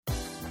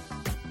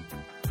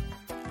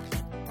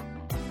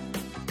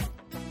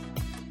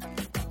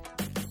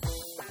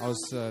I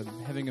was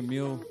having a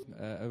meal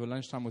over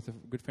lunchtime with a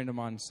good friend of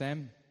mine,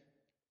 Sam,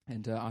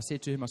 and I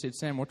said to him,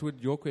 Sam, what would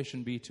your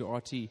question be to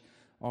RT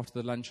after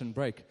the luncheon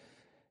break?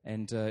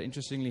 And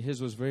interestingly,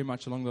 his was very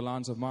much along the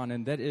lines of mine,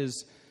 and that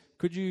is,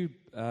 could you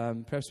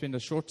perhaps spend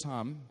a short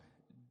time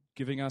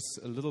giving us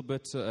a little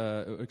bit,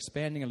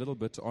 expanding a little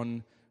bit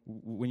on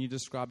when you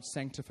described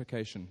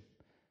sanctification?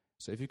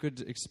 So if you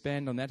could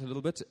expand on that a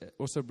little bit,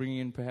 also bringing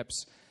in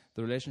perhaps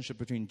the relationship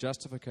between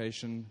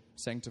justification,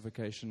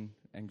 sanctification,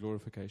 and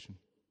glorification.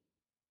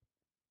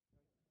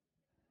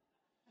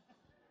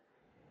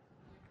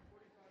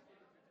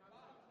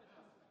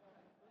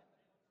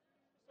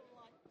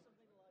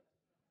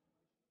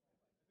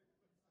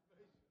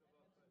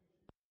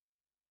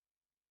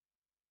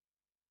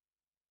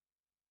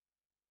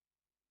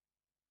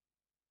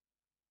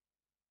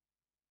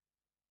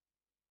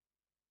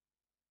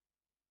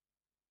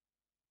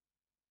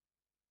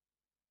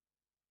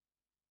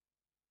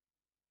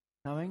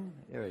 Coming?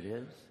 There it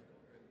is.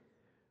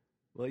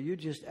 Well, you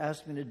just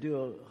asked me to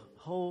do a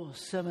whole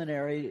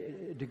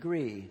seminary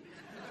degree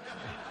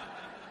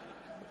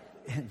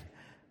in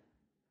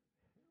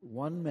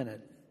 1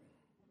 minute.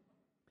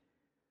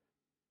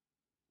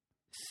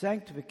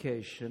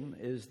 Sanctification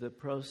is the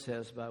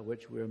process by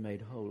which we're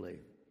made holy.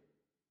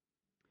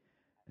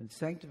 And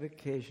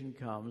sanctification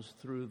comes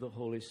through the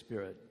Holy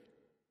Spirit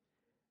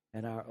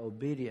and our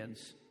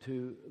obedience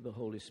to the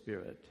Holy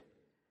Spirit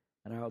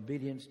and our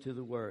obedience to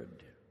the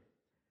Word.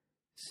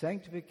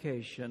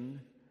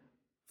 Sanctification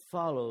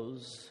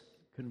follows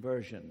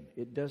conversion.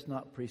 It does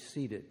not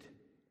precede it.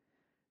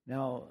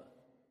 Now,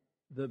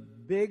 the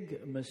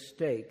big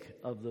mistake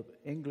of the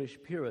English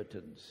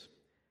Puritans,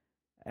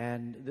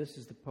 and this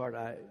is the part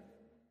I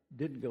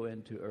didn't go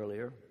into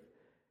earlier,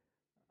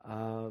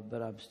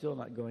 but I'm still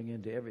not going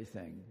into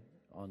everything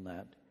on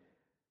that,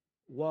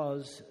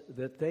 was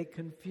that they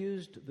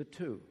confused the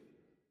two.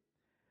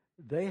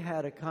 They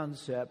had a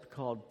concept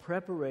called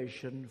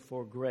preparation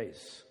for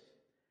grace,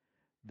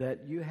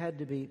 that you had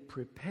to be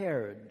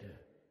prepared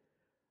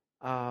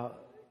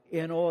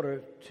in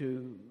order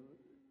to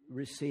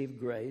receive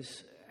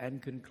grace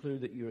and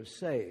conclude that you're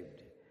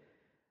saved.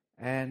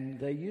 And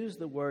they use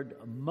the word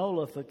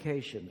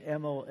mollification,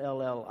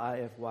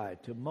 M-O-L-L-I-F-Y,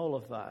 to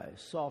mollify,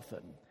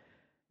 soften,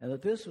 and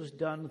that this was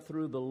done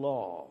through the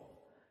law.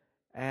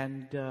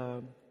 And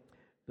the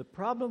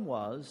problem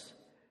was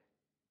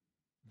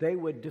they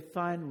would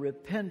define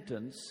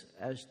repentance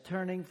as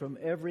turning from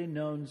every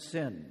known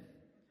sin.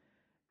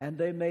 And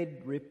they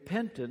made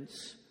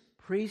repentance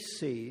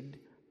precede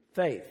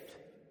faith.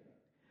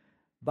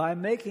 By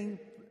making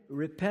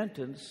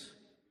repentance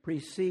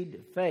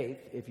precede faith,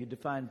 if you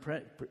define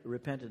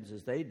repentance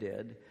as they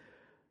did,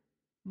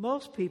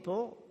 most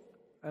people,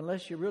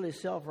 unless you're really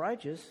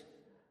self-righteous,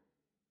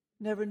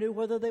 never knew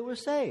whether they were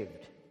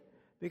saved.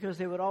 Because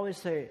they would always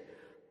say,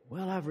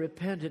 well, I've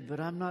repented, but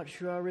I'm not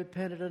sure I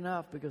repented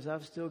enough because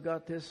I've still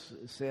got this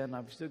sin,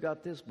 I've still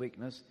got this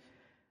weakness.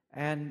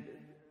 And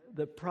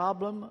the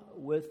problem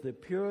with the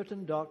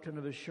Puritan doctrine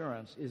of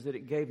assurance is that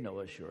it gave no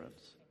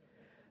assurance.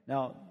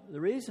 Now, the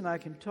reason I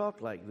can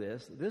talk like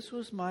this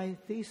was my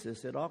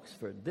thesis at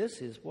Oxford. This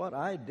is what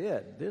I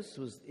did. This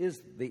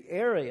is the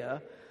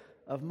area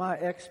of my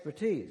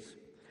expertise.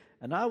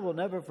 And I will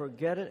never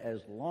forget it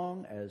as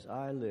long as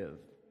I live.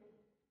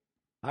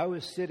 I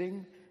was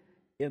sitting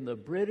in the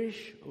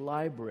British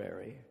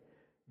Library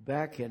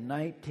back in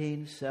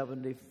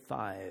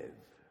 1975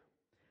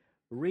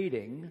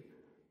 reading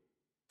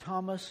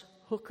Thomas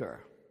Hooker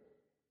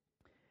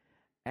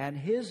and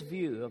his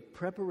view of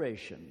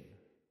preparation.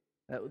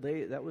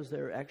 That was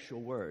their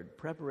actual word,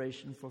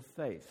 preparation for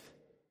faith.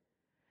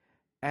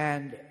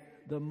 And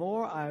the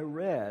more I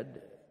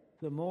read,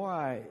 the more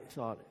I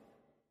thought,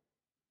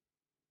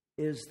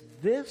 is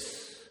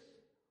this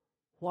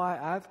why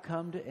I've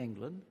come to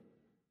England?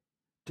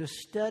 To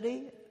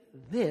study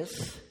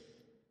this?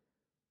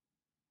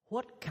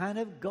 What kind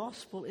of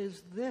gospel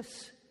is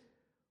this?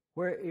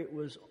 Where it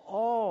was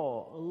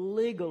all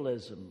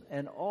legalism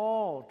and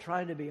all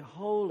trying to be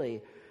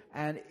holy.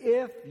 And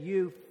if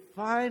you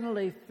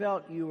finally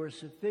felt you were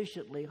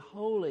sufficiently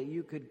holy,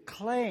 you could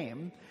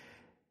claim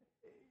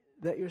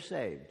that you're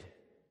saved.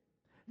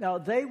 Now,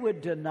 they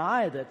would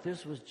deny that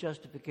this was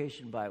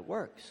justification by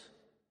works.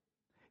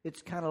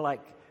 It's kind of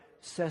like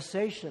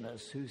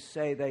cessationists who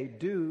say they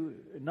do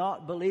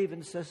not believe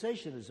in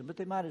cessationism, but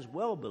they might as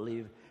well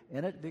believe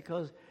in it,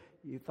 because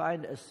you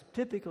find a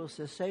typical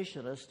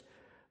cessationist,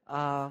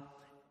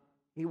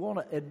 he won't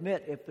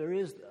admit if there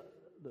is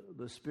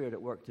the Spirit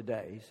at work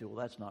today. He said, well,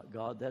 that's not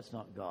God, that's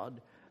not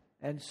God.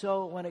 And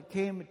so when it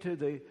came to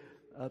the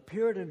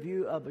Puritan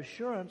view of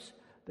assurance,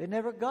 they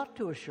never got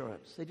to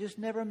assurance. They just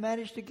never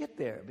managed to get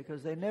there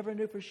because they never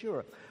knew for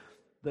sure.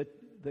 The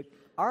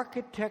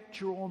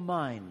architectural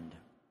mind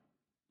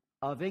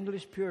of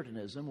English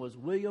Puritanism was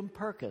William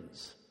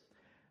Perkins.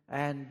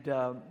 And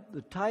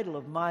the title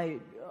of my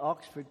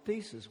Oxford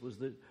thesis was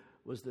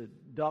the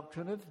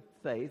Doctrine of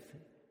Faith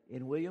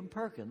in William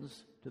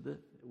Perkins to the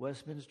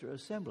Westminster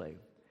Assembly.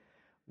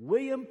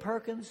 William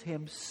Perkins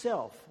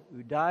himself,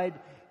 who died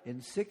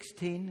in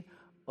 16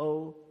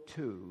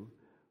 1902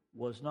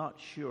 was not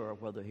sure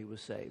whether he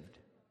was saved.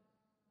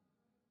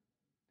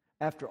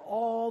 After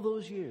all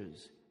those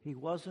years, he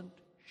wasn't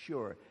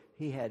sure.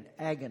 He had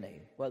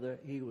agony whether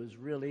he was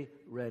really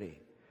ready.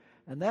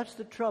 And that's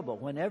the trouble.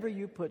 Whenever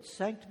you put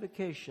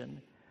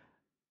sanctification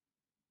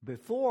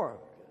before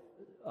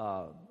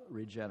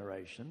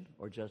regeneration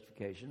or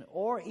justification,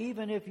 or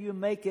even if you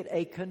make it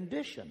a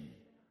condition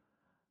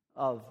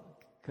of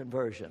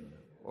conversion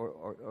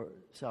or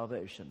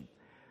salvation,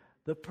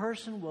 the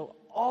person will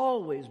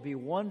always be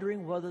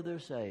wondering whether they're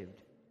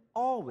saved.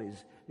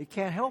 Always. They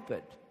can't help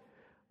it.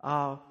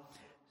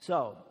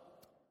 So,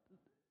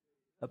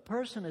 a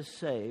person is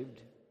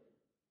saved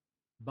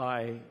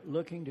by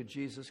looking to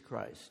Jesus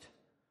Christ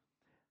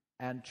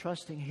and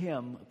trusting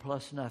Him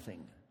plus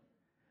nothing.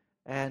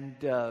 And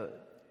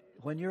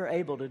when you're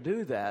able to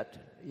do that,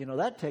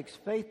 that takes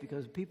faith,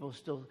 because people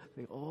still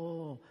think,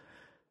 oh,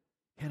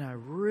 can I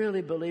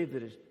really believe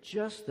that it's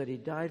just that He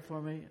died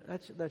for me?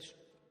 That's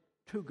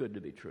too good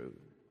to be true.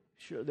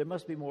 Sure, there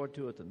must be more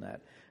to it than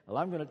that. Well,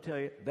 I'm going to tell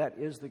you, that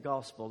is the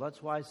gospel.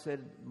 That's why I said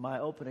in my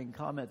opening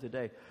comment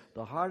today,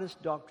 the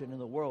hardest doctrine in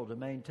the world to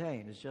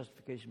maintain is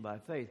justification by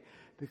faith,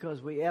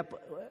 because we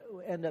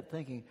end up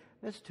thinking,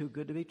 that's too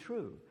good to be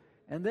true.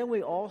 And then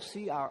we all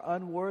see our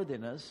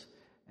unworthiness,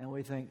 and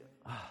we think,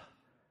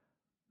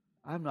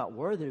 I'm not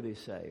worthy to be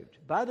saved.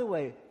 By the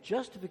way,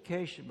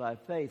 justification by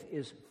faith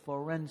is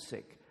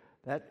forensic.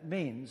 That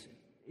means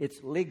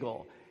it's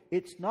legal.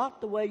 It's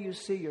not the way you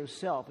see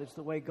yourself, it's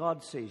the way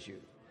God sees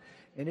you.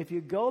 And if you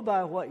go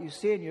by what you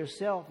see in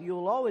yourself,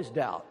 you'll always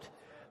doubt.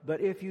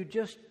 But if you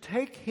just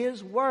take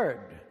His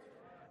word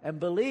and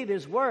believe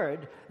His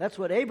word, that's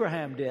what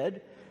Abraham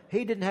did.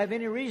 He didn't have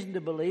any reason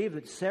to believe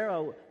that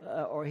Sarah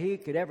or he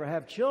could ever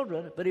have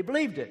children, but he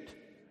believed it.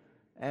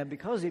 And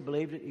because he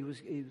believed it, he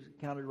was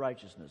counted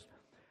righteousness.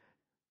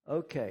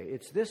 Okay,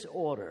 it's this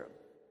order: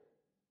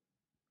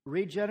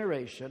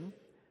 regeneration,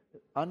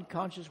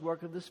 unconscious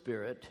work of the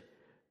Spirit,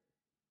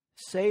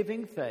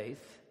 saving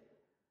faith,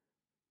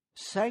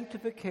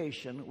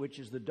 sanctification, which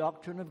is the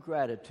doctrine of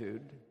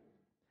gratitude,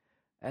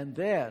 and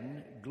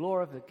then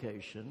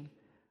glorification.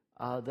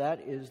 That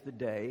is the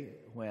day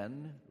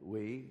when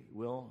we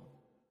will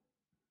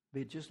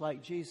be just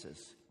like Jesus.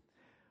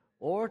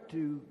 Or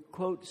to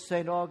quote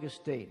St.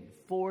 Augustine,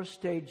 4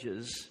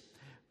 stages.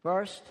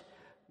 First,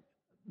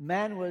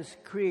 man was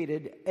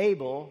created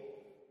able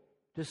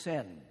to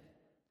sin.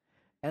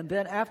 And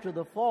then after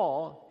the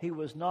fall, he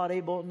was not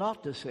able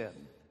not to sin.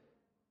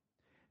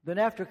 Then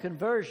after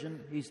conversion,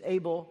 he's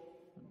able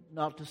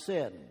not to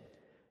sin.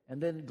 And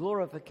then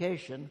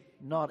glorification,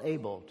 not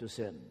able to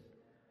sin.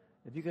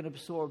 If you can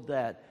absorb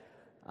that.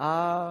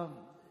 How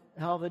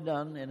have I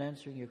done in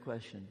answering your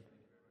question?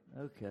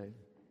 Okay.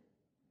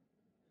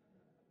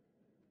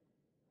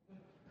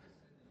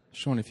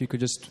 Sean, if you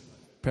could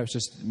perhaps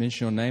just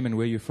mention your name and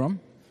where you're from.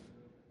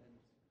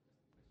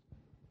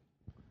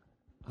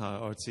 Hi,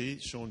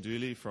 RT. Sean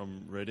Dooley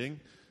from Reading.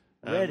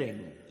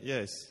 Reading.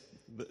 Yes.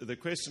 The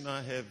question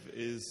I have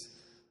is,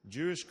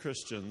 Jewish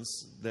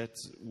Christians that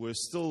were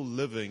still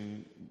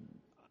living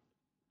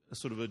a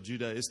sort of a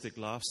Judaistic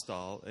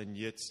lifestyle and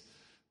yet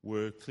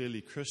were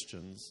clearly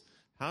Christians,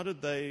 how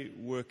did they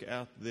work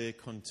out their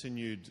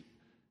continued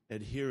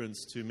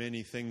adherence to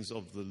many things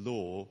of the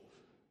law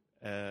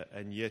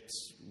and yet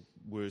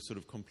were sort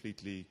of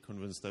completely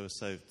convinced they were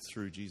saved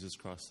through Jesus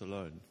Christ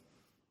alone?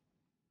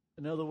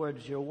 In other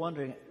words, you're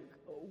wondering,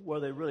 were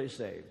they really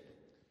saved?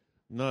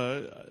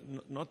 No,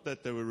 not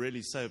that they were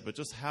really saved, but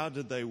just how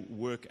did they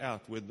work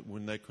out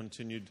when they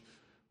continued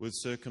with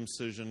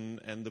circumcision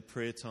and the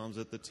prayer times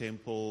at the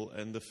temple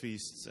and the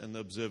feasts and the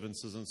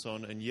observances and so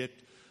on, and yet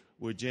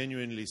were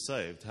genuinely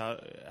saved?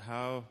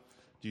 How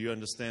do you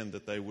understand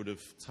that they would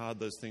have tied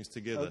those things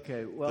together?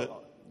 Okay,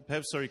 well...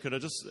 Perhaps, sorry, could I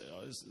just...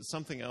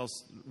 something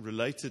else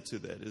related to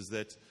that is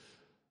that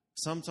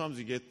sometimes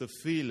you get the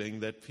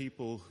feeling that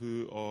people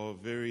who are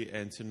very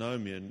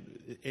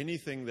antinomian,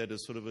 anything that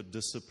is sort of a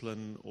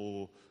discipline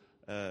or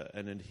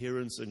an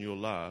adherence in your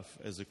life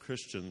as a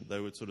Christian, they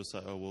would sort of say,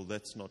 oh, well,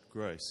 that's not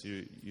grace.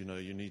 You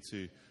need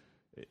to...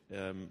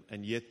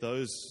 and yet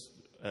those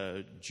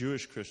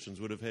Jewish Christians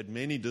would have had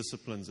many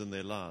disciplines in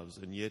their lives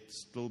and yet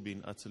still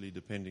been utterly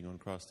depending on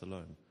Christ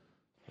alone.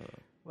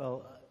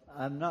 Well,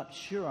 I'm not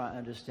sure I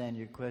understand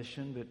your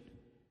question, but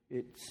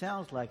it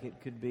sounds like it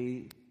could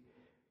be,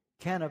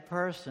 can a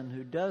person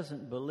who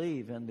doesn't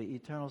believe in the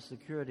eternal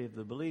security of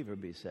the believer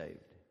be saved?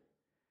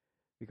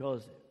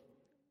 Because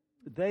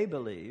they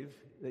believe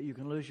that you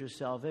can lose your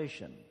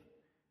salvation.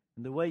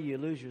 And the way you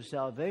lose your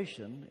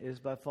salvation is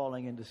by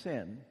falling into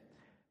sin.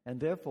 And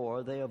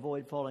therefore, they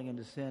avoid falling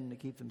into sin to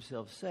keep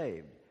themselves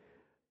saved.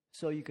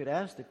 So you could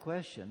ask the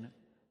question,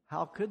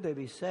 how could they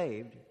be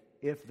saved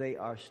if they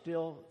are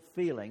still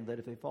feeling that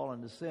if they fall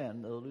into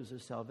sin, they'll lose their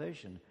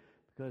salvation?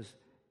 Because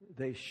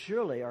they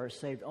surely are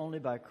saved only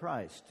by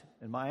Christ.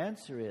 And my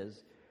answer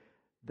is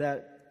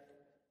that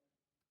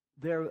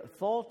their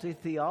faulty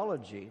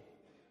theology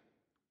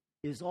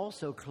is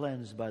also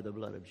cleansed by the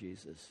blood of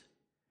Jesus.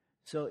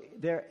 So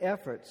their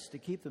efforts to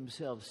keep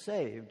themselves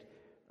saved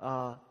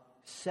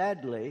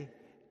sadly,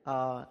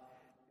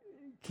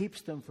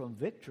 keeps them from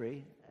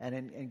victory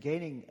and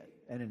gaining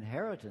an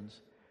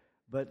inheritance.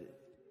 But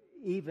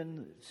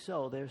even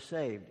so, they're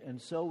saved.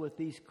 And so with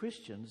these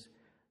Christians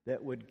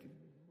that would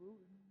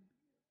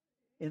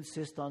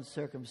insist on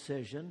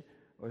circumcision,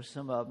 or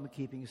some of them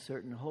keeping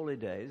certain holy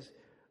days,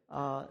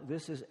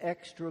 this is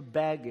extra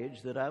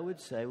baggage that I would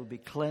say would be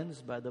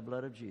cleansed by the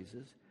blood of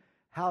Jesus.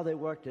 How they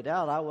worked it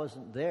out, I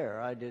wasn't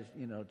there. I just,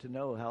 to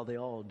know how they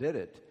all did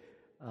it.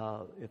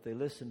 If they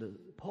listened to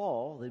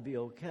Paul, they'd be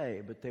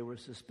okay, but they were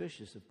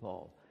suspicious of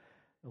Paul.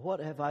 What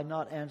have I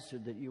not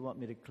answered that you want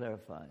me to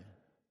clarify?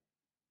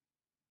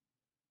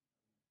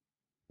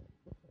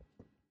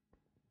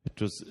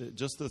 It was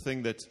just the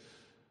thing that,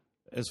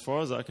 as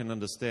far as I can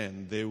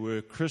understand, there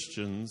were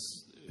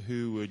Christians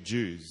who were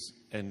Jews.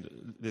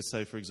 And let's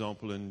say, for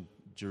example, in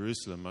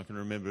Jerusalem, I can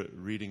remember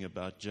reading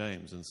about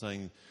James and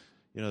saying,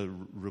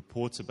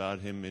 reports about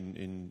him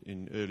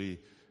in early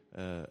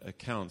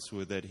accounts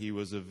were that he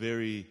was a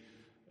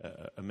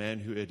man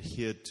who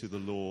adhered to the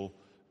law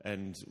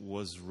and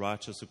was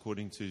righteous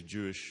according to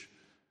Jewish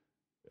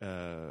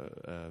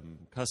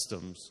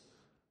customs.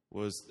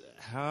 Was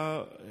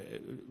how,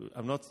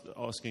 I'm not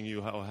asking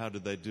you how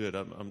did they do it.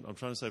 I'm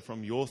trying to say,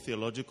 from your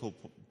theological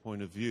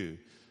point of view,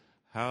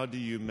 how do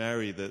you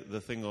marry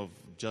the thing of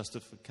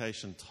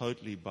justification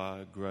totally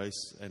by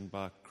grace and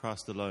by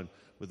Christ alone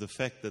with the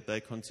fact that they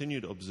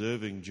continued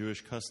observing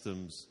Jewish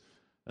customs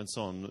and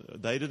so on?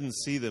 They didn't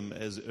see them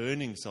as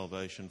earning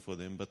salvation for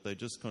them, but they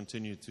just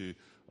continued to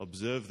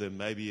observe them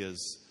maybe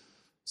as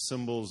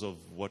symbols of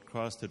what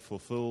Christ had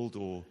fulfilled,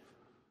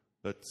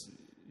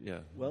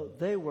 yeah. Well,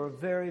 they were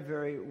very,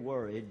 very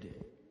worried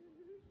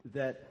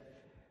that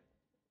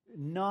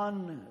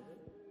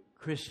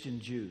non-Christian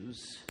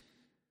Jews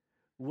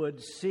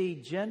would see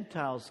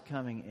Gentiles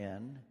coming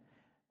in,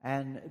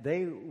 and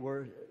they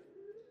were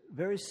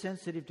very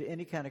sensitive to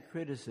any kind of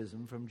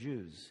criticism from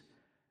Jews.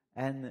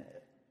 And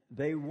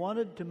they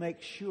wanted to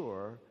make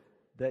sure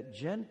that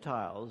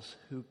Gentiles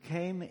who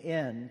came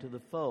into the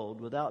fold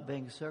without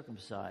being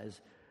circumcised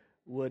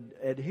would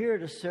adhere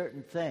to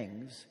certain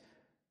things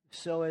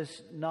so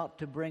as not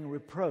to bring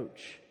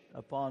reproach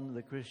upon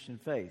the Christian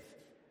faith.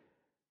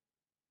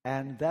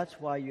 And that's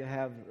why you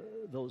have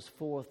those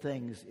four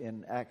things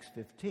in Acts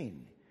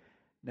 15.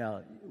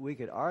 Now, we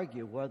could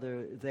argue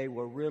whether they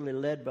were really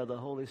led by the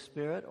Holy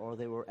Spirit or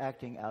they were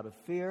acting out of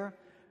fear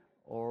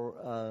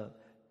or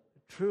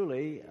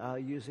truly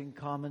using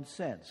common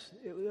sense.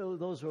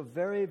 Those were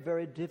very,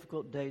 very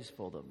difficult days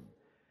for them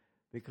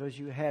because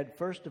you had,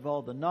 first of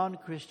all, the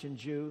non-Christian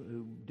Jew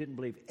who didn't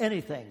believe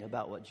anything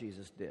about what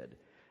Jesus did.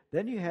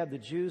 Then you have the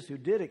Jews who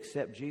did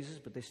accept Jesus,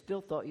 but they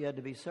still thought you had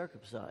to be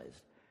circumcised.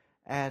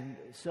 And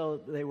so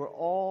they were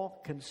all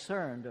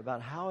concerned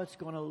about how it's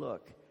going to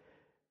look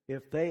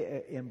if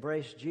they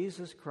embrace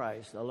Jesus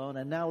Christ alone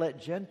and now let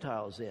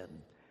Gentiles in.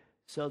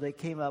 So they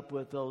came up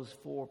with those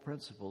four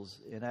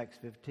principles in Acts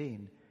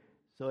 15,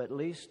 so at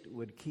least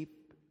would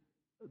keep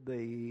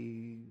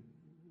the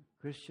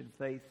Christian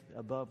faith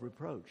above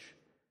reproach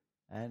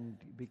and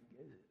be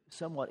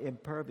somewhat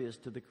impervious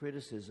to the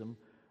criticism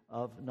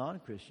of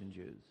non-Christian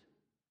Jews.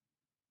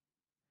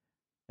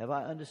 Have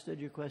I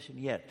understood your question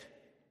yet?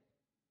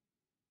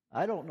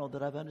 I don't know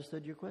that I've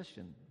understood your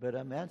question, but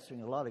I'm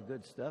answering a lot of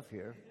good stuff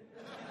here.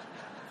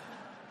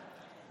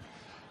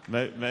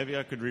 Maybe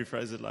I could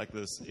rephrase it like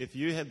this. If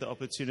you had the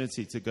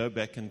opportunity to go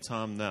back in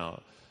time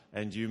now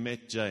and you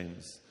met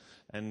James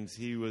and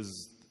he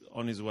was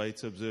on his way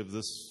to observe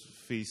this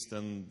feast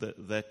and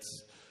that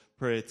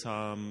prayer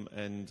time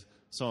and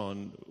so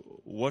on,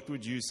 what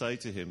would you say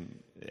to him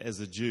as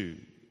a Jew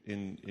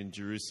in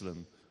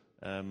Jerusalem?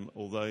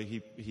 Although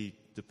he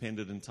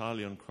depended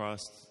entirely on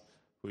Christ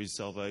for his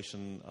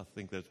salvation, I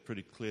think that's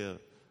pretty clear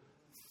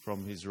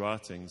from his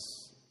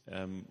writings.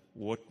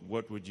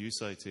 What would you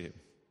say to him?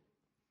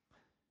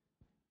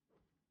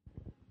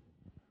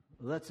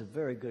 Well, that's a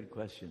very good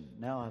question.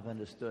 Now I've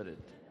understood it.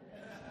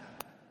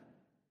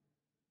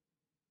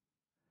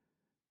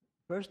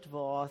 First of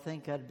all, I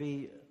think I'd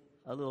be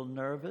a little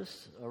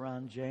nervous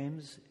around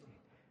James.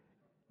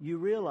 You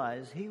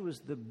realize he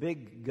was the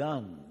big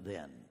gun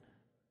then.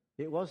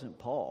 It wasn't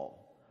Paul.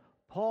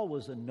 Paul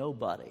was a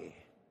nobody.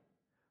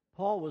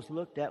 Paul was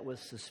looked at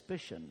with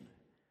suspicion.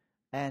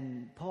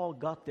 And Paul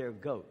got their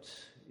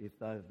goats,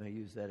 if I may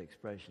use that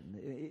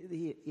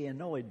expression. He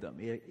annoyed them.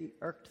 He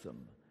irked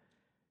them.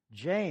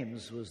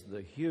 James was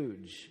the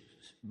huge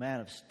man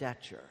of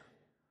stature.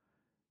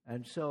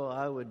 And so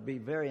I would be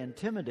very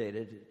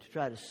intimidated to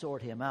try to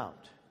sort him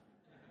out.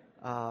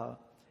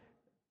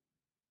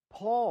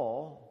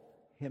 Paul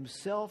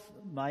himself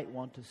might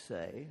want to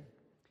say,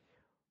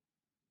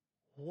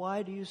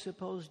 why do you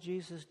suppose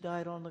Jesus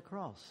died on the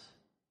cross?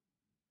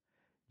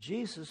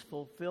 Jesus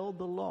fulfilled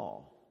the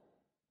law.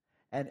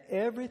 And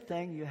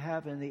everything you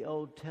have in the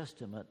Old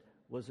Testament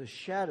was a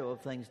shadow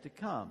of things to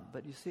come.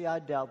 But you see, I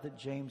doubt that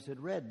James had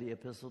read the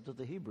epistle to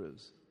the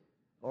Hebrews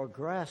or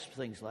grasped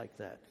things like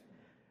that.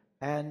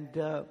 And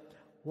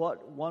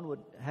what one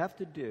would have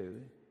to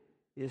do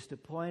is to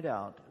point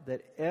out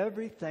that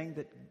everything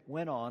that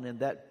went on in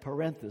that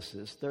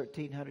parenthesis,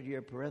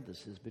 1,300-year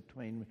parenthesis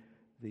between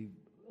the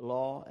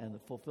law and the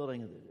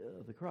fulfilling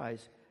of the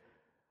Christ,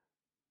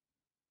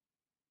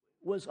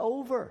 was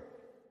over.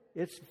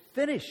 It's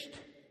finished.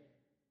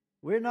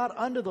 We're not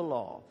under the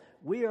law.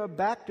 We are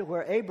back to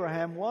where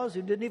Abraham was,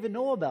 who didn't even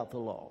know about the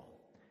law.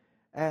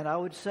 And I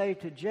would say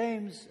to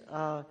James,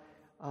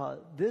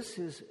 this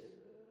is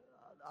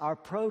our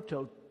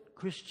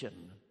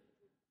proto-Christian,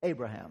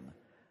 Abraham.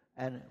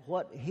 And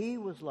what he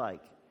was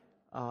like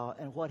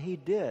and what he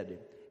did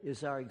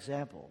is our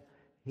example.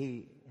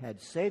 He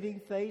had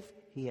saving faith.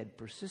 He had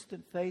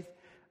persistent faith.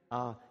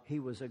 He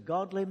was a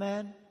godly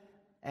man,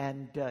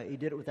 and he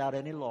did it without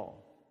any law.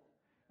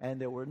 And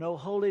there were no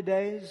holy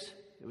days.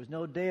 There was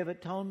no Day of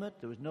Atonement.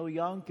 There was no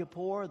Yom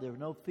Kippur. There was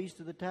no Feast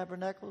of the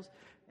Tabernacles.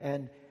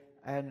 And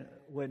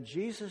when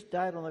Jesus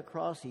died on the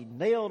cross, he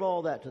nailed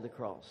all that to the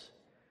cross.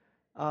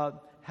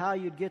 How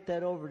you'd get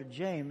that over to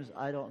James,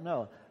 I don't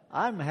know.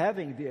 I'm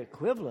having the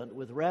equivalent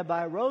with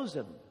Rabbi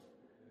Rosen,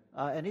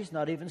 and he's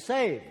not even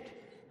saved.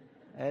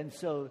 And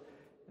so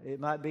it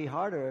might be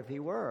harder if he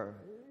were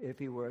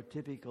a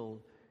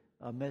typical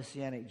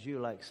Messianic Jew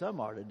like some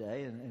are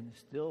today, and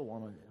still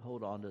want to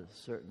hold on to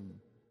certain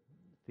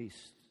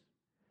feasts,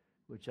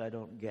 which I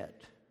don't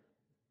get.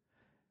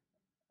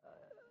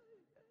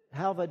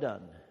 How have I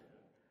done?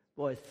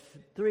 Boy,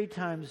 3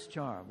 times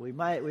charm. We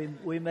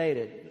made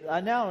it.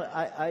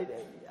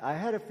 I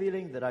had a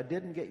feeling that I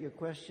didn't get your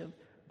question,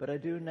 but I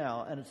do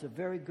now, and it's a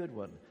very good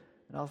one.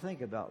 And I'll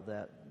think about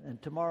that.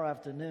 And tomorrow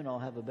afternoon, I'll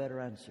have a better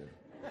answer.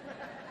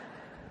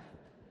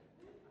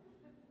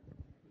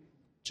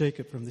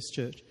 Jacob from this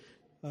church.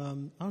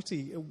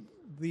 Artie,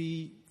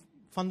 the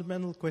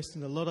fundamental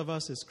question a lot of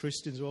us as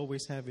Christians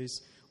always have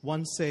is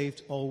once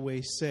saved,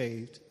 always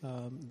saved,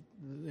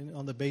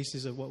 on the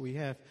basis of what we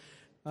have.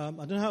 I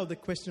don't know how the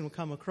question will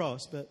come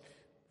across, but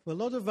for a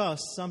lot of us,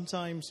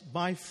 sometimes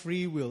by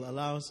free will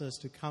allows us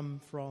to come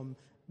from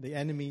the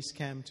enemy's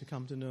camp to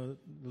come to know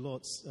the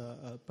Lord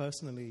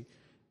personally.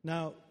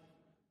 Now,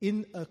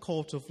 in a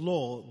court of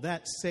law,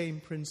 that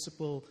same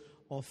principle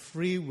of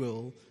free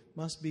will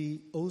must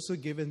be also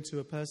given to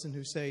a person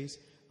who says,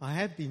 I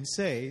have been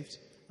saved,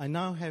 I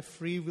now have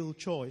free will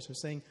choice, or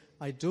saying,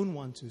 I don't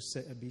want to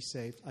be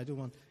saved, I don't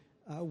want.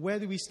 Where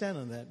do we stand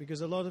on that?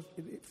 Because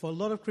for a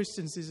lot of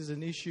Christians, this is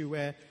an issue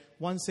where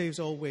once saved,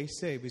 always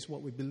saved is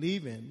what we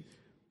believe in,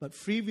 but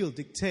free will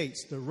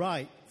dictates the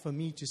right for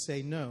me to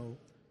say no.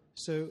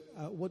 So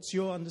what's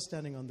your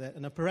understanding on that?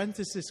 And a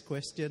parenthesis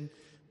question,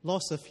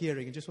 loss of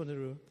hearing. I just wanted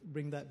to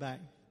bring that back.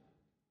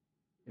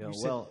 Yeah,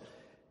 well,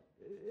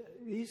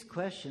 these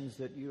questions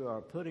that you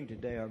are putting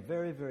today are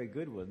very, very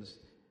good ones.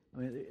 I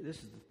mean, this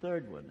is the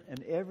third one,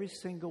 and every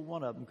single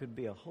one of them could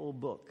be a whole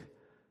book.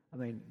 I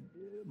mean,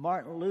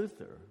 Martin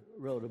Luther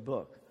wrote a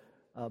book,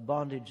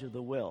 Bondage of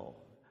the Will.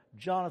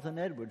 Jonathan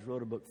Edwards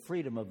wrote a book,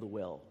 Freedom of the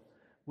Will,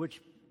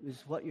 which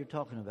is what you're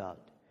talking about.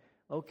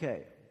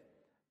 Okay.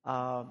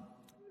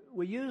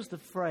 We use the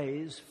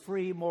phrase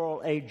free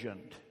moral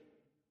agent.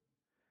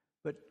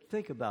 But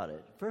think about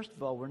it. First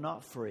of all, we're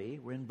not free.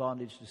 We're in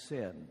bondage to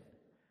sin.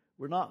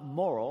 We're not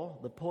moral.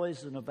 The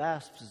poison of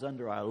asps is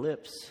under our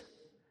lips.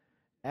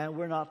 And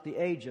we're not the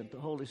agent. The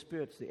Holy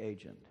Spirit's the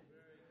agent.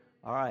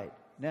 All right.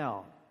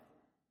 Now,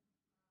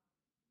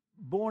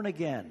 born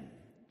again,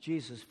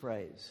 Jesus'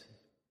 phrase.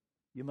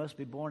 You must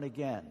be born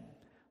again.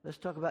 Let's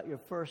talk about your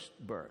first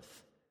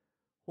birth.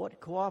 What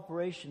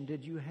cooperation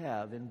did you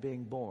have in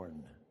being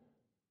born?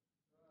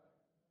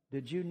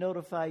 Did you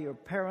notify your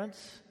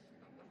parents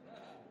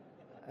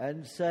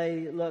and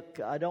say, look,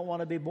 I don't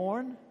want to be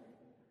born?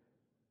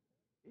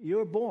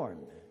 You're born.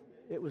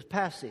 It was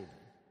passive.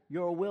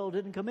 Your will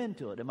didn't come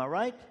into it. Am I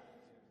right?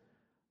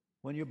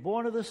 When you're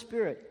born of the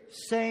Spirit,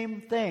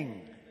 same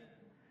thing.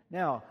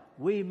 Now,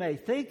 we may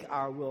think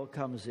our will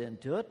comes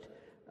into it.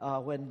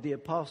 When the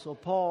Apostle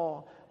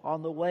Paul,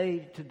 on the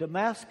way to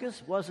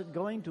Damascus, wasn't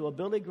going to a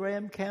Billy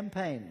Graham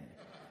campaign.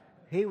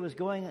 He was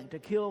going to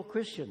kill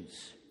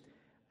Christians.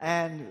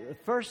 And the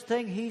first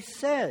thing he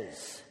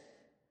says,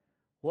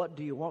 what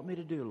do you want me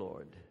to do,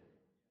 Lord?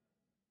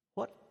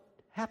 What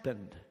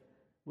happened?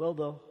 Well,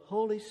 the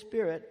Holy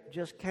Spirit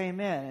just came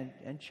in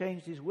and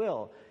changed his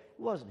will.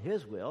 It wasn't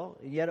his will,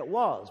 and yet it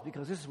was,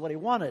 because this is what he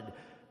wanted.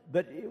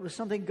 But it was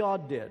something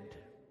God did.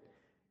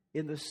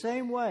 In the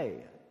same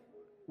way,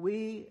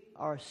 we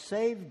are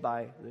saved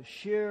by the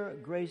sheer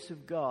grace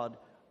of God.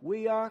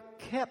 We are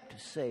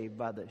kept saved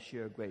by the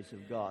sheer grace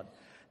of God.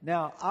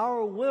 Now,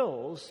 our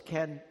wills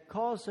can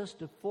cause us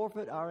to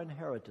forfeit our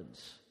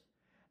inheritance.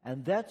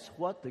 And that's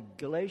what the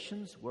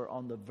Galatians were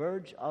on the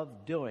verge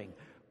of doing.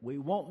 We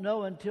won't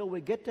know until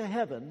we get to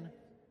heaven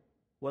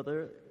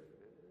whether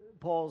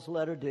Paul's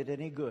letter did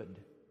any good.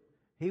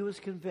 He was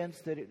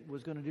convinced that it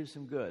was going to do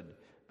some good,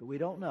 but we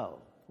don't know.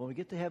 When we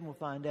get to heaven, we'll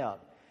find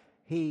out.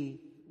 He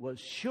was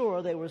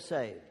sure they were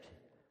saved.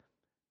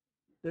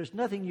 There's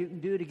nothing you can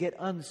do to get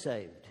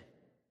unsaved,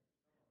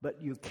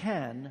 but you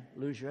can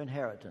lose your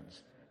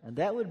inheritance. And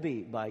that would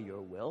be by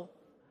your will.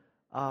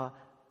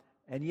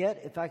 And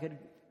yet, if I could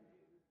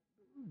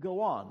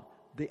go on.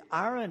 The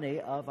irony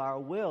of our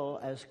will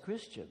as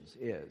Christians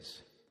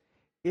is,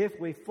 if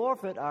we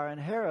forfeit our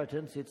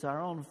inheritance, it's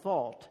our own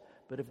fault.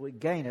 But if we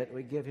gain it,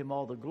 we give Him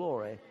all the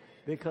glory,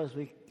 because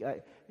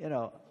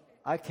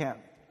I can't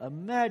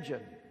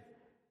imagine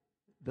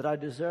that I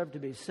deserve to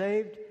be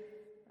saved.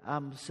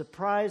 I'm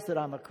surprised that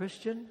I'm a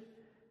Christian,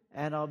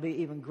 and I'll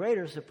be even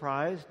greater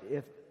surprised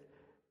if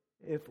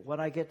when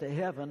I get to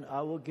heaven,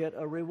 I will get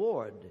a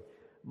reward.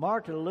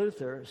 Martin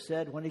Luther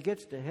said when he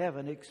gets to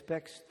heaven, he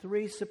expects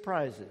 3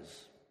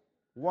 surprises.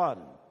 1,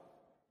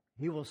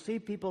 he will see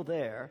people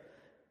there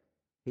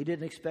he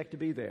didn't expect to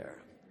be there.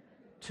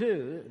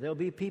 2, there'll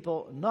be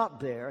people not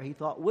there he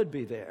thought would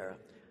be there.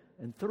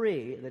 And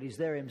 3, that he's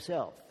there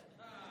himself.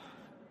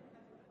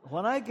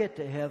 When I get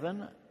to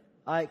heaven,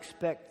 I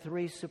expect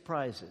 3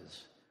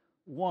 surprises.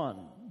 1,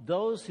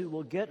 those who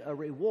will get a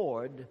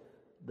reward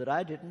that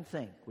I didn't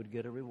think would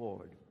get a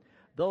reward.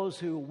 Those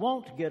who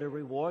won't get a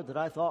reward that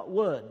I thought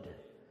would.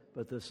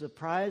 But the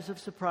surprise of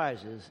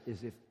surprises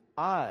is if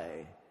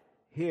I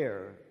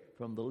hear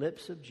from the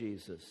lips of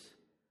Jesus,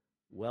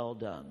 well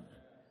done.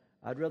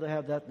 I'd rather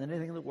have that than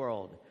anything in the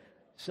world.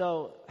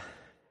 So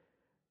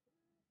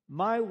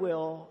my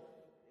will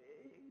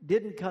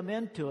didn't come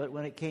into it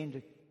when it came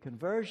to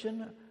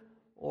conversion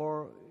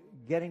or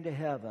getting to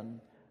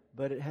heaven,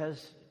 but it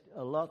has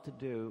a lot to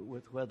do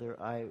with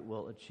whether I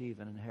will achieve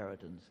an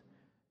inheritance.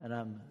 And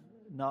I'm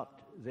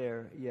not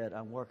there yet.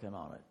 I'm working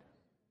on it.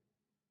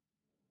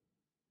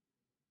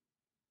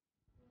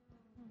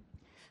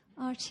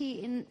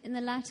 Archie, in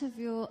the light of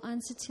your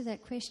answer to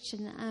that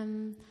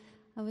question,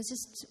 I was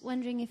just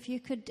wondering if you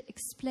could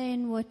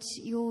explain what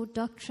your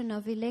doctrine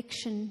of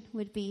election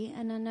would be.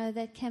 And I know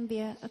that can be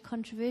a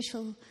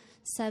controversial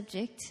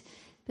subject,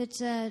 but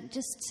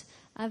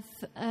I've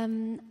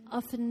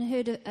often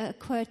heard a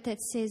quote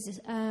that says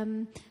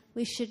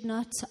we should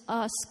not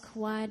ask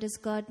why does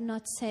God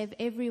not save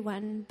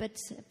everyone, but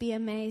be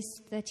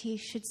amazed that He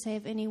should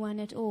save anyone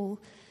at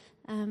all.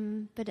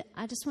 But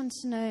I just wanted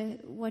to know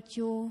what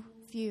your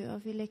view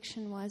of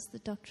election was, the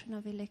doctrine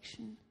of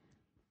election.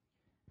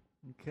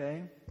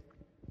 Okay.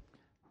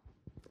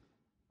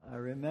 I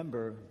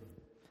remember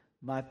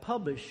my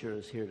publisher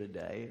is here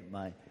today,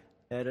 my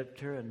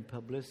editor and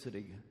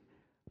publicity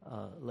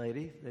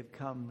lady. They've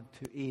come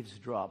to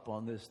eavesdrop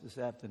on this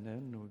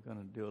afternoon. We're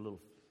going to do a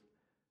little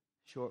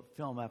short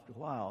film after a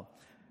while.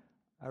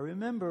 I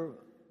remember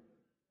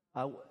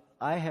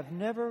I have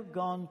never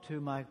gone to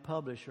my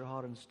publisher,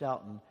 Houghton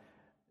Stoughton,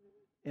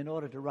 in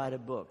order to write a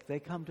book. They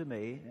come to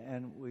me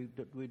and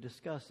we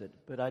discuss it.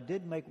 But I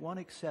did make one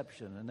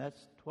exception, and that's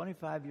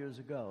 25 years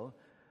ago.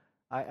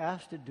 I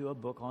asked to do a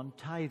book on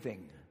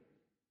tithing.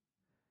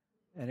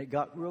 And it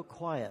got real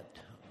quiet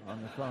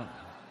on the phone.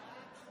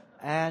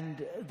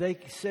 And they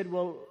said,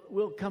 well,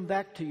 we'll come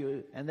back to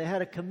you. And they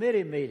had a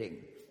committee meeting.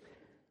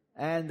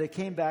 And they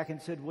came back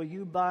and said, will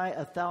you buy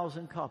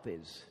 1,000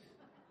 copies?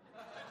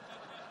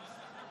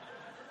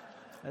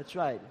 That's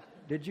right.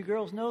 Did you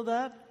girls know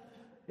that?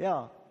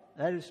 Yeah.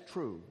 That is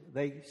true.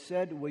 They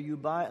said, will you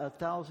buy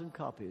 1,000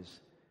 copies?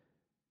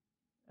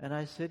 And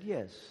I said,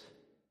 yes.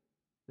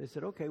 They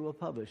said, okay, we'll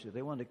publish it.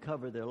 They wanted to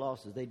cover their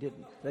losses. They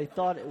didn't. They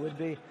thought it would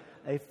be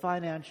a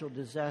financial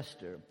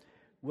disaster.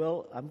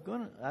 Well,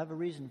 I have a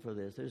reason for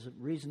this. There's a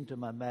reason to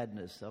my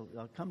madness.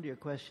 I'll come to your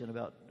question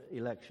about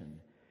election.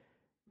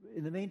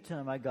 In the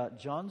meantime, I got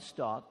John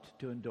Stott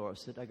to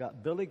endorse it. I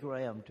got Billy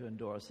Graham to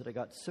endorse it. I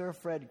got Sir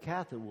Fred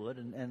Catherwood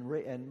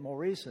and more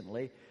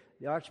recently,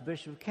 the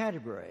Archbishop of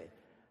Canterbury.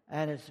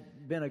 And it's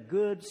been a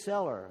good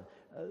seller.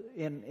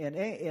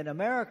 In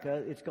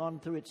America, it's gone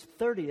through its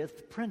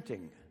 30th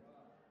printing.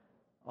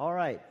 All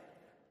right.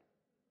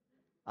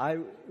 I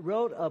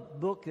wrote a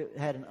book that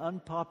had an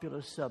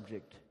unpopular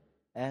subject,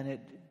 and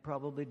it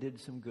probably did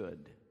some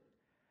good.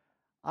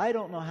 I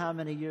don't know how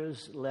many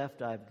years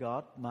left I've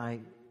got.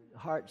 My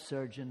heart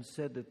surgeon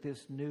said that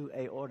this new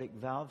aortic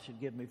valve should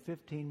give me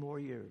 15 more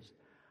years.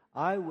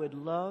 I would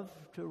love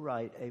to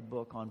write a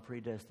book on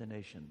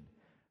predestination.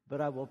 But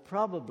I will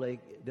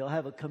they'll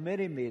have a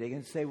committee meeting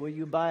and say, will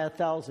you buy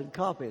 1,000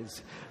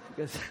 copies?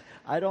 Because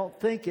I don't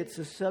think it's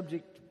a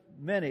subject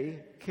many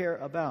care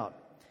about.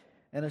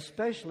 And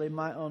especially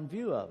my own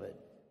view of it.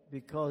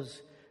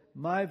 Because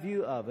my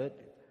view of it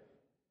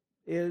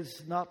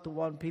is not the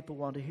one people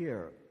want to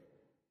hear.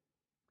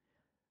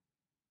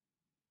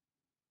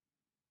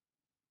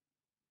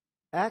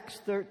 Acts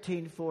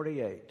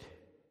 13:48.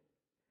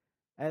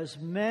 As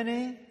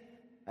many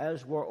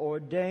as were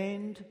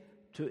ordained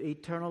to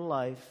eternal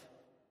life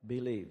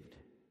believed.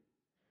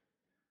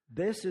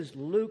 This is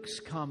Luke's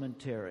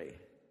commentary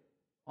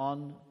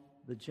on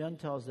the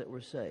Gentiles that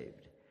were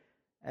saved.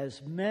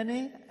 As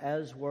many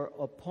as were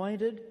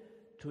appointed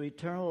to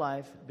eternal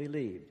life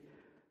believed.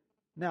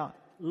 Now,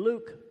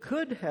 Luke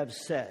could have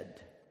said,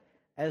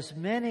 as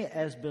many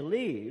as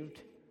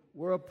believed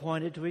were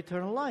appointed to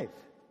eternal life.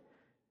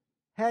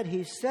 Had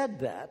he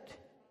said that,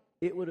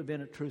 it would have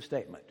been a true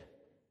statement.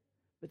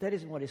 But that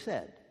isn't what he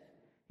said.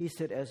 He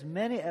said, as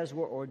many as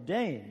were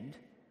ordained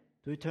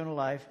to eternal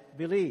life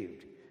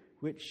believed,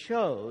 which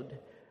showed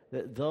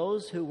that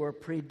those who were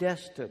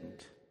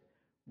predestined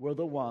were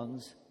the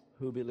ones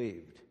who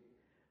believed.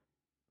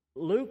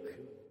 Luke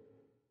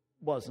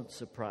wasn't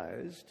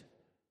surprised.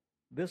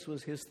 This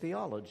was his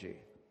theology.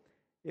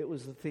 It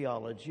was the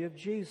theology of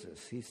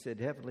Jesus. He said,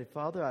 Heavenly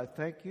Father, I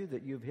thank you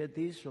that you've hid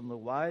these from the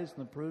wise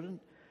and the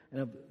prudent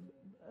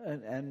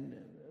and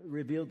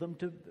revealed them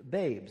to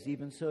babes.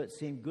 Even so it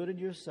seemed good in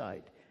your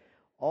sight.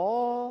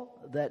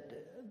 All that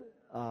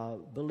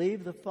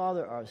believe the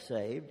Father are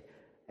saved,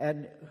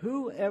 and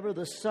whoever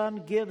the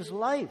Son gives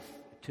life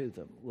to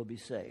them will be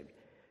saved.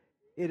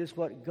 It is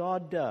what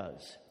God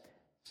does.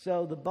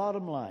 So the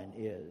bottom line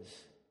is,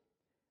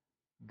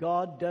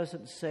 God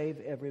doesn't save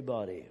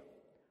everybody.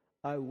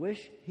 I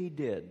wish He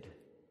did,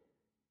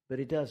 but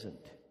He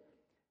doesn't.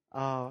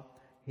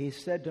 He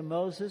said to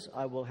Moses,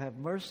 I will have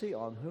mercy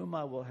on whom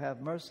I will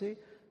have mercy.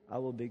 I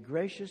will be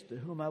gracious to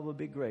whom I will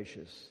be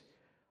gracious.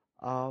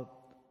 Whom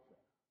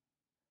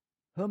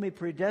He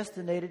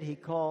predestinated, He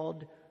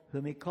called.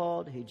 Whom He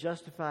called, He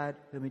justified.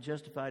 Whom He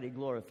justified, He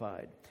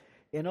glorified.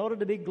 In order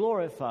to be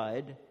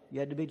glorified, you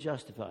had to be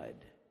justified.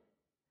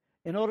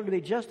 In order to be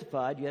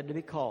justified, you had to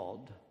be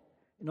called.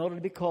 In order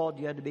to be called,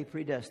 you had to be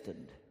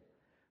predestined.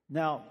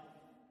 Now,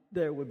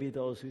 there would be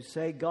those who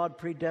say God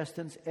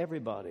predestines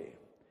everybody.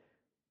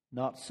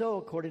 Not so,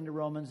 according to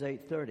Romans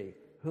 8:30.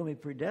 Whom He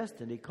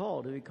predestined, He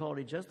called. Whom He called,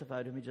 He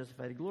justified. Whom He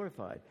justified, He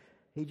glorified.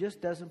 He just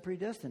doesn't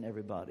predestine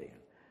everybody.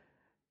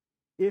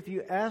 If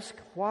you ask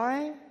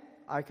why,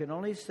 I can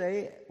only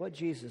say what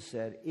Jesus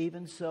said.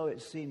 Even so,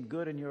 it seemed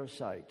good in your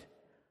sight.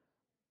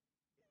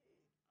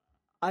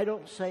 I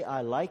don't say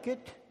I like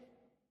it.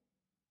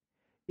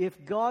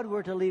 If God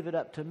were to leave it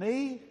up to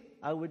me,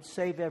 I would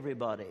save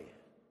everybody.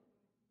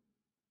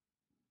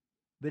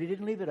 But He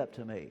didn't leave it up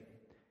to me.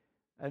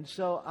 And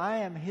so I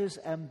am His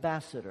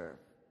ambassador.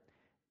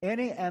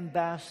 Any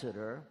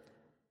ambassador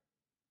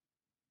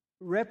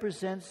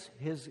represents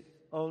his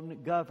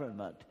own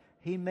government.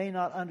 He may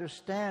not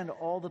understand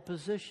all the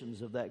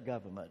positions of that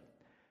government.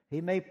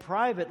 He may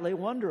privately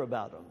wonder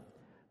about them.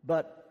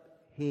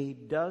 But he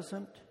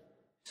doesn't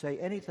say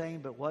anything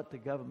but what the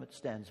government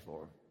stands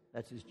for.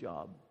 That's his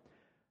job.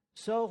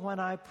 So when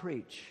I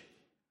preach,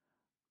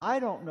 I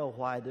don't know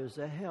why there's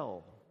a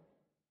hell.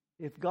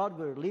 If God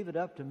were to leave it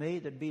up to me,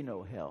 there'd be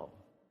no hell.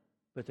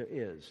 But there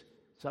is.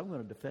 So I'm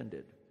going to defend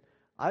it.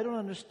 I don't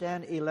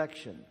understand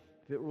election.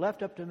 If it were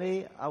left up to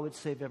me, I would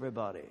save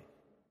everybody.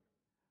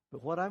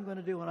 But what I'm going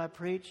to do when I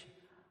preach,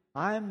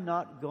 I'm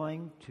not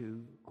going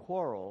to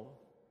quarrel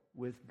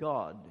with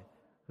God,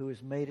 who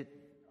has made it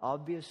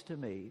obvious to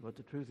me what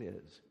the truth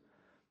is.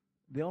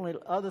 The only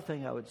other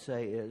thing I would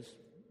say is,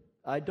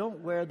 I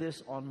don't wear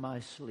this on my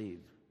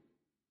sleeve.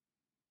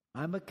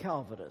 I'm a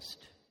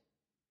Calvinist,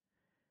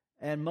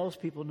 and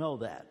most people know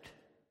that.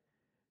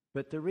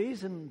 But the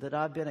reason that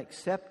I've been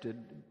accepted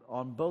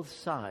on both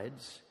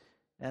sides,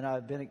 and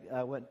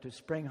I went to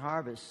Spring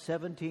Harvest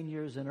 17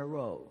 years in a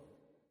row.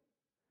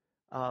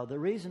 The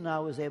reason I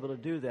was able to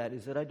do that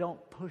is that I don't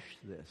push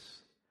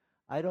this.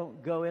 I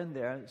don't go in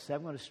there and say,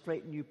 I'm going to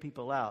straighten you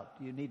people out.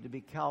 You need to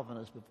be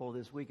Calvinists before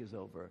this week is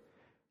over.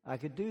 I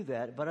could do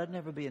that, but I'd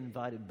never be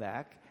invited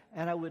back,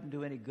 and I wouldn't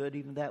do any good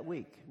even that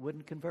week.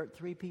 Wouldn't convert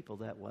 3 people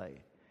that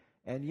way.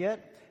 And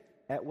yet,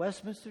 at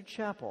Westminster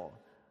Chapel,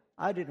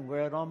 I didn't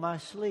wear it on my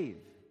sleeve.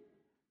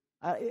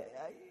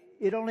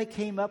 It only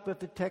came up if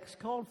the text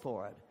called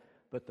for it.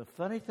 But the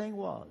funny thing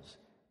was,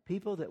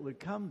 people that would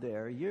come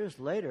there years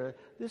later,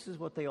 this is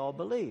what they all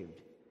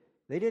believed.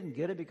 They didn't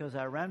get it because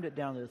I rammed it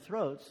down their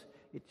throats.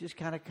 It just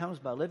kind of comes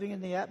by living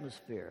in the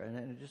atmosphere,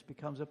 and it just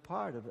becomes a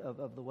part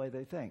of the way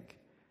they think.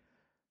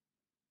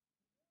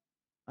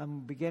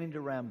 I'm beginning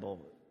to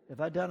ramble.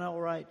 Have I done all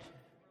right?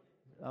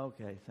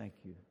 Okay, thank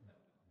you.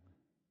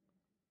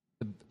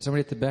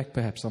 Somebody at the back,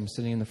 perhaps. I'm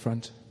sitting in the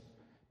front.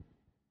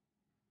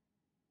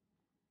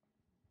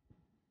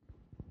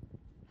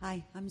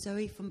 Hi, I'm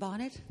Zoe from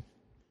Barnet.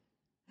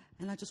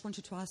 And I just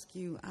wanted to ask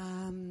you,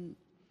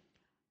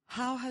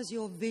 how has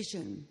your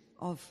vision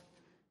of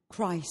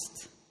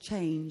Christ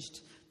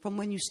changed from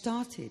when you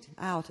started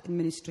out in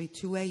ministry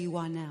to where you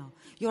are now?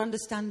 Your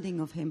understanding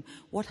of Him,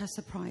 what has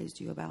surprised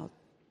you about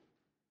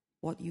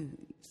what you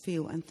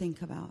feel and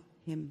think about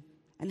Him?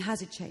 And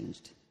has it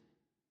changed?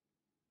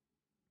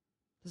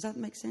 Does that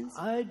make sense?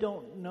 I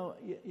don't know.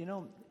 You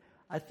know,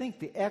 I think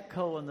the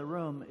echo in the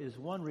room is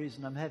one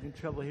reason I'm having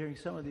trouble hearing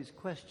some of these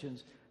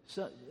questions.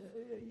 So,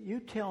 you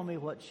tell me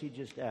what she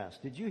just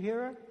asked. Did you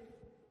hear her?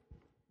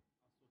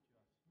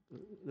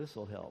 This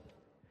will help.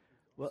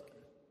 Well,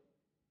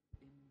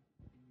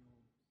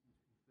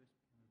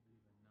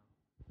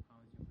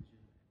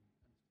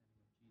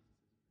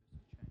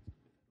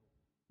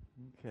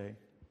 okay.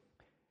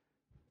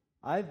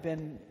 I've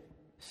been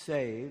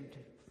saved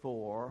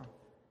for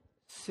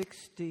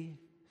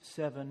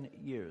 67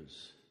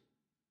 years.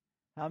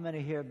 How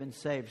many here have been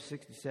saved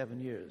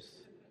 67 years?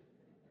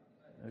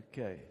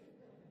 Okay.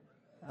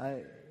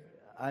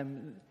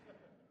 I'm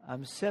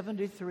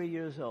 73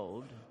 years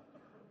old.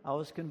 I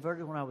was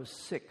converted when I was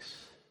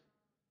 6.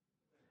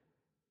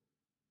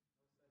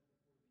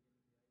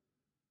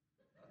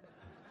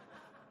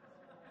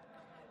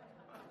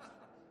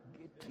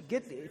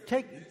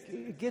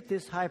 get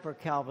this hyper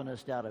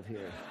Calvinist out of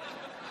here.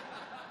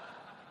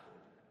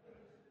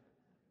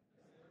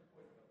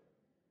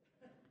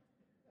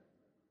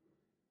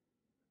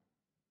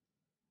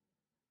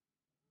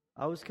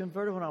 I was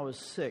converted when I was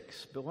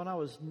 6, but when I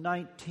was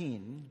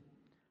 19,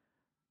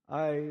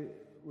 I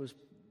was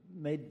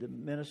made the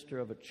minister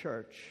of a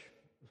church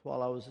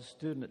while I was a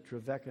student at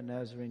Trevecca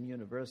Nazarene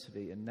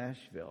University in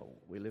Nashville.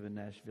 We live in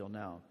Nashville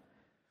now.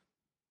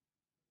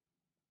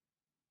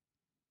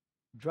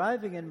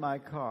 Driving in my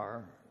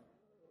car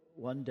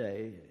one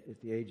day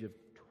at the age of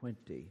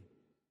 20,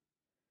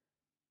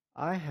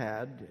 I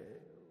had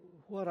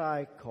what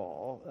I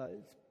call,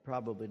 it's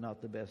probably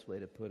not the best way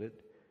to put it,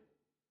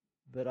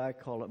 but I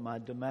call it my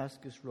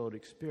Damascus Road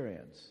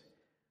experience.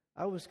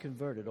 I was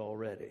converted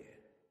already,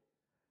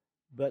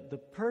 but the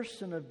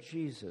person of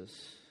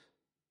Jesus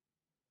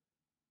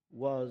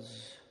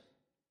was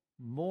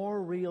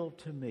more real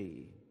to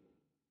me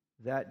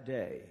that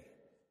day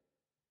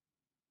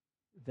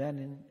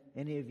than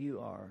any of you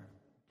are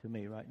to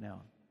me right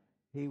now.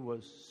 He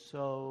was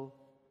so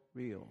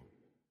real.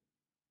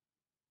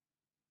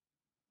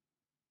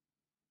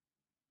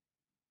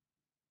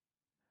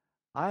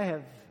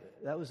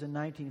 That was in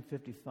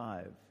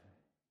 1955.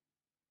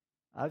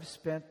 I've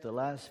spent the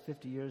last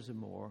 50 years or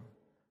more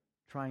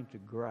trying to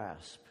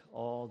grasp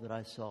all that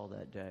I saw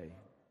that day.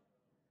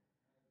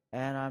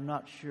 And I'm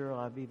not sure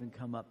I've even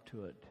come up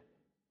to it.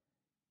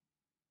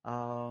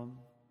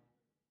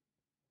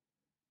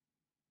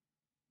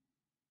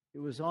 It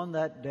was on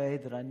that day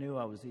that I knew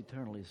I was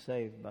eternally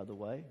saved, by the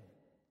way.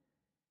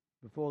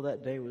 Before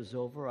that day was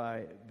over,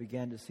 I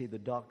began to see the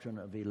doctrine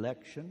of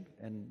election.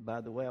 And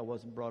by the way, I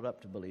wasn't brought up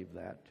to believe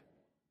that.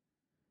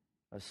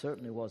 I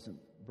certainly wasn't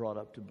brought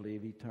up to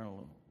believe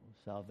eternal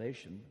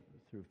salvation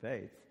through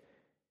faith,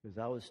 because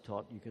I was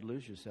taught you could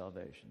lose your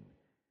salvation.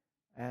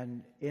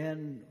 And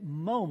in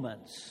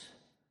moments,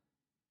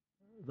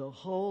 the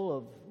whole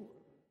of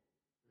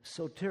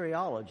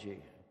soteriology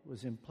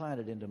was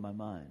implanted into my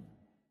mind.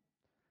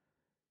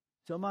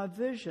 So my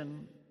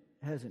vision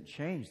hasn't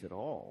changed at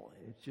all.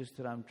 It's just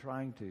that I'm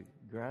trying to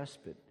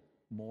grasp it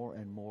more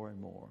and more and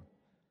more.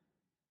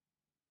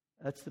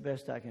 That's the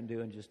best I can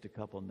do in just a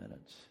couple of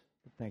minutes.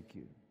 But thank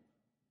you.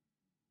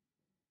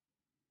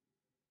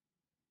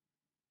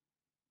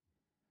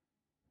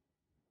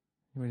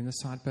 Anybody in the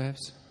side,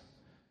 perhaps?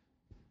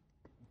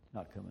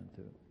 Not coming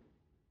through.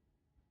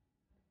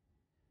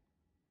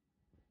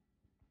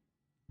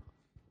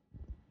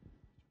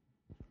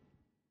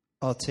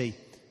 RT,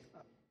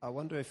 I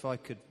wonder if I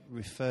could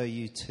refer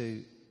you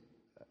to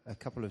a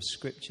couple of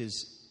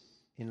scriptures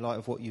in light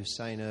of what you were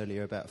saying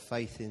earlier about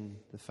faith in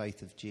the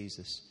faith of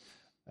Jesus.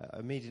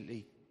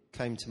 Immediately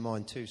came to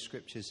mind two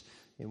scriptures.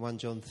 In 1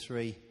 John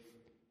 3,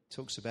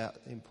 talks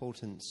about the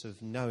importance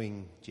of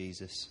knowing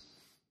Jesus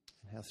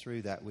and how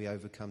through that we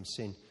overcome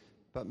sin.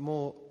 But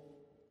more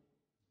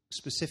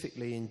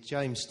specifically in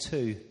James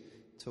 2,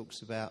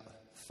 talks about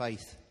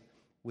faith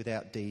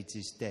without deeds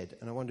is dead.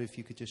 And I wonder if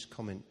you could just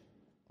comment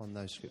on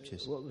those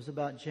scriptures. What was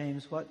about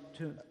James? What?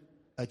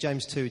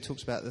 James 2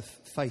 talks about the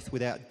faith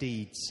without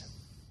deeds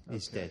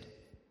is dead.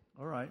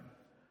 All right.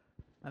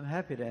 I'm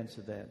happy to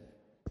answer that.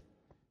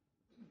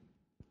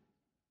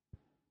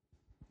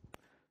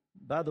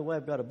 By the way,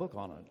 I've got a book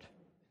on it.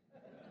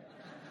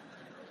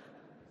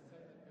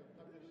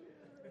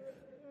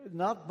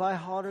 Not by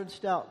Hodder and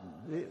Stoughton.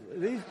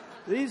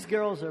 These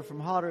girls are from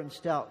Hodder and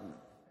Stoughton.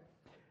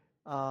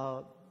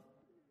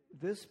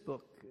 This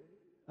book,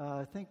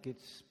 I think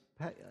it's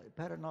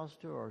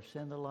Paternoster or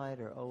Send the Light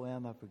or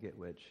OM, I forget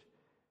which.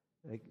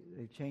 They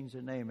change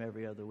their name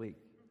every other week.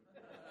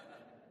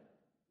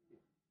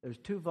 There's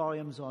 2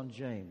 volumes on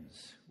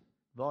James.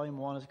 Volume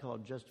 1 is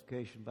called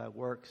Justification by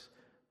Works.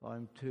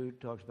 Volume 2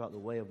 talks about the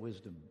way of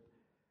wisdom.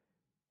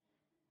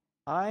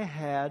 I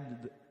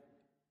had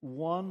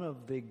one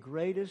of the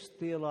greatest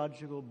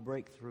theological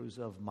breakthroughs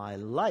of my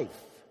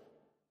life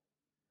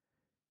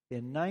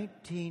in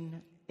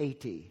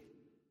 1980.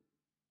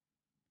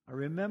 I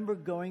remember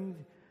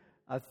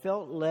I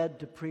felt led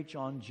to preach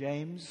on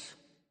James,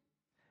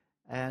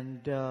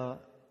 and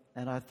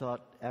I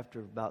thought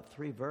after about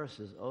 3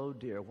 verses, oh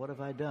dear, what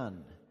have I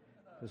done?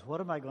 Because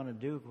what am I going to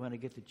do when I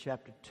get to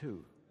chapter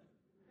 2?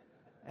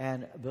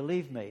 And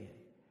believe me,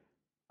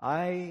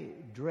 I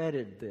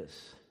dreaded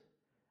this.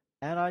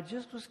 And I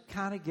just was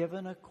kind of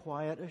given a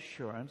quiet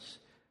assurance,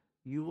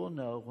 you will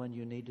know when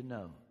you need to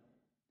know.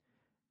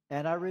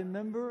 And I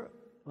remember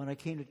when I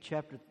came to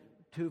chapter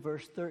 2,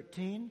 verse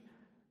 13,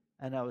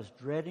 and I was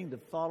dreading the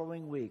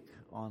following week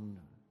on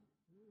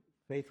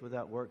faith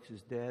without works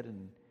is dead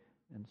and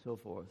so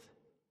forth.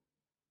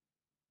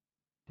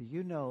 Do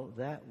you know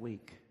that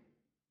week,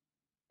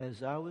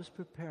 as I was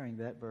preparing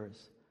that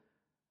verse,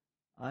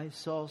 I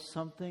saw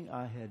something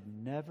I had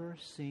never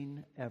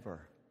seen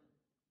ever.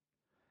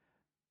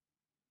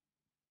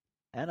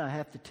 And I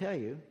have to tell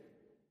you,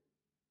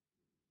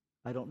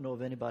 I don't know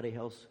of anybody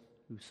else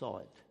who saw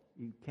it.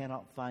 You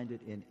cannot find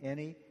it in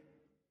any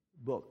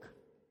book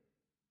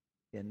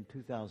in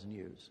 2,000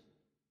 years.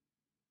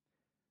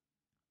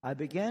 I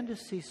began to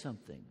see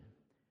something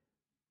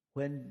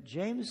When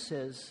James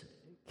says,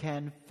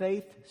 can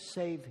faith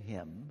save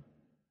him,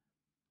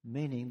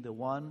 meaning the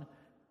one,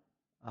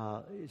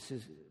 it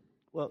says,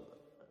 well,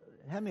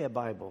 hand me a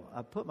Bible.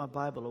 I put my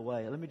Bible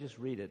away. Let me just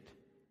read it.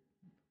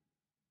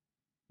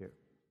 Here.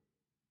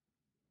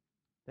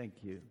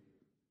 Thank you.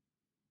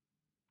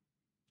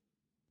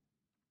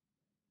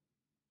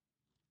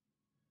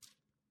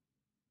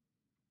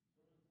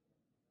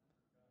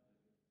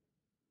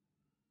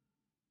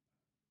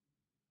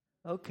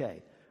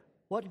 Okay.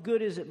 What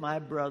good is it, my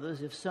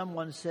brothers, if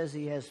someone says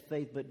he has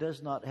faith but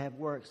does not have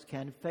works?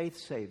 Can faith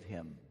save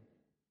him?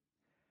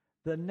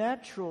 The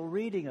natural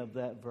reading of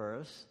that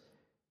verse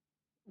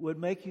would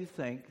make you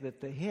think that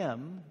the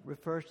him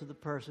refers to the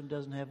person who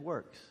doesn't have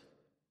works.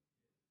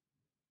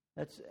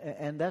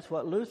 That's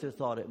what Luther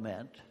thought it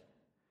meant.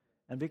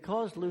 And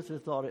because Luther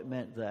thought it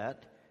meant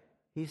that,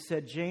 he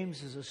said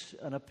James is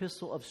an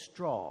epistle of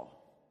straw.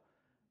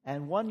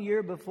 And 1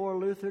 year before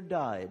Luther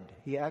died,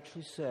 he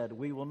actually said,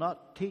 we will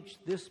not teach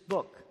this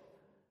book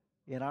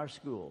in our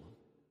school.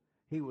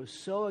 He was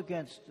so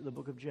against the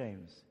book of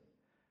James.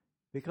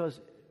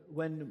 Because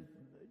when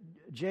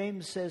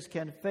James says,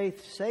 can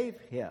faith save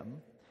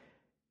him?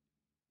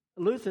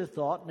 Luther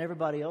thought, and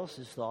everybody else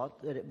has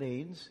thought, that it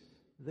means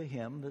the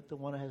him, that the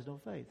one who has no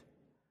faith.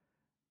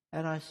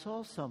 And I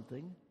saw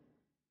something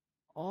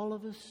all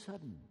of a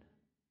sudden.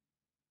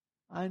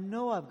 I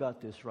know I've got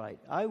this right.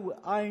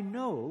 I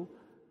know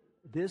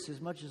this as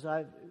much as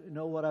I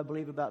know what I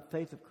believe about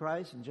faith of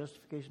Christ and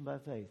justification by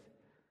faith.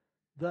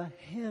 The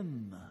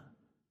him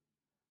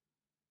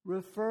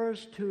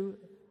refers to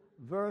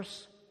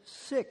verse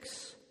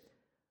 6.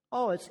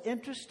 Oh, it's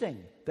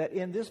interesting that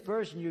in this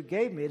version you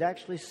gave me, it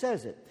actually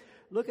says it.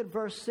 Look at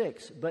verse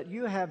 6. But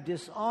you have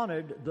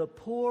dishonored the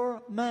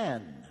poor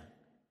man.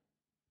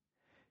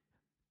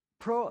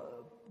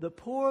 The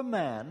poor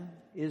man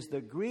is the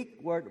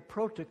Greek word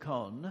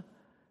protokon,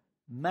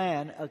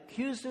 man,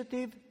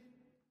 accusative,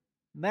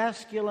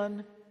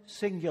 masculine,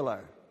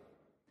 singular.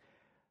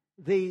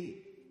 The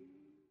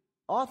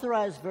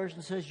Authorized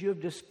Version says you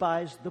have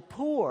despised the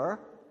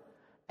poor,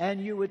 and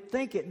you would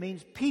think it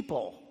means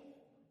people.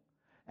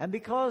 And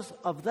because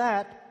of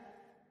that,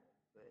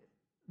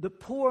 the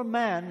poor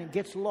man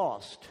gets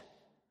lost.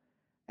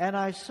 And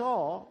I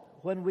saw,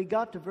 when we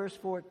got to verse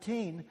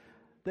 14,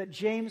 that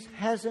James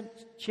hasn't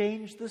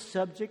changed the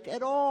subject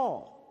at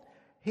all.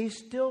 He's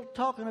still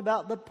talking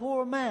about the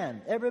poor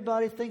man.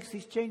 Everybody thinks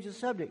he's changed the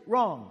subject.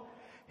 Wrong.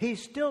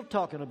 He's still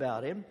talking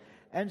about him.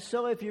 And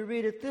so if you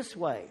read it this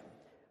way,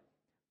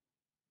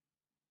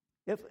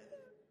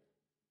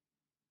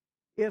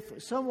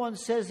 if someone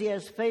says he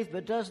has faith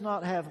but does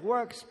not have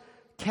works,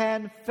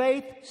 can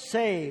faith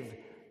save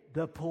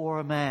the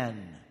poor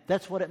man?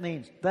 That's what it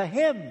means. The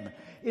him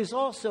is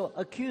also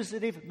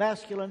accusative,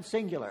 masculine,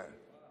 singular.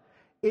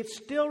 It's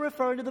still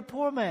referring to the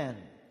poor man.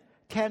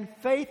 Can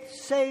faith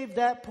save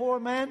that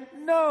poor man?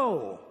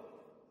 No.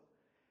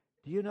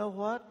 Do you know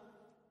what?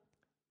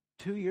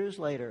 2 years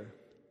later,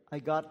 I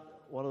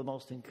got one of the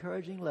most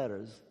encouraging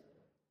letters.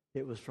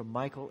 It was from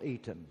Michael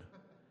Eaton.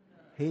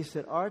 He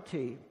said,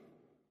 R.T.,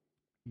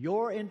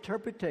 your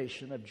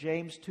interpretation of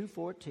James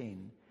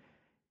 2:14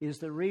 is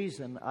the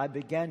reason I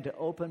began to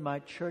open my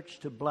church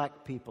to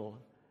black people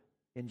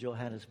in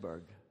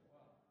Johannesburg.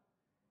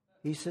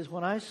 He says,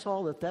 when I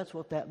saw that that's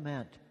what that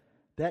meant,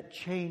 that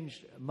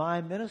changed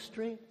my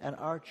ministry and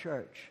our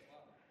church.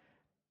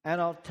 And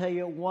I'll tell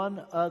you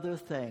one other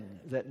thing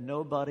that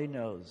nobody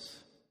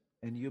knows,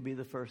 and you'll be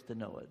the first to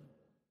know it.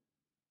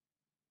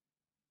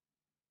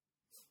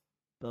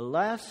 The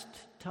last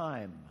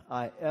time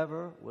I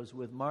ever was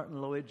with Martin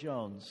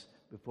Lloyd-Jones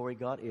before he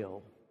got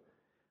ill,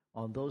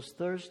 on those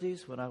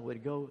Thursdays when I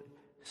would go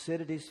sit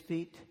at his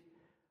feet,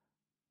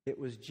 it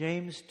was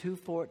James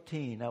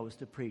 2:14 I was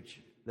to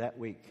preach that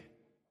week.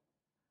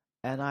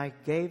 And I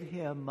gave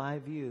him my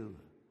view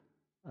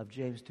of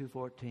James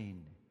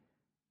 2:14.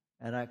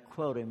 And I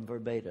quote him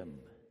verbatim.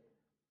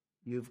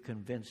 You've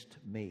convinced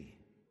me.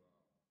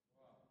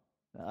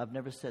 Now, I've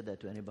never said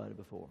that to anybody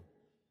before.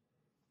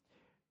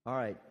 All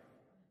right.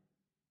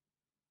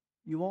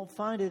 You won't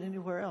find it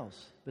anywhere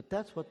else, but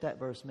that's what that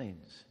verse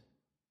means.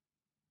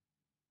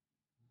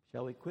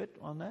 Shall we quit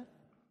on that?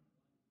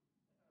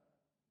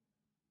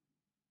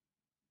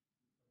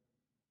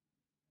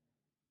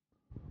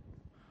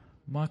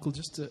 Michael,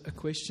 just a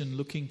question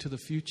looking to the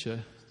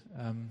future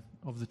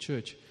of the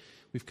church.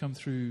 We've come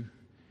through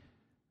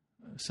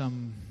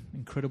some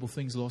incredible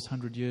things the last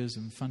 100 years,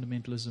 and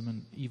fundamentalism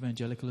and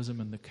evangelicalism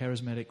and the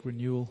charismatic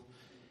renewal.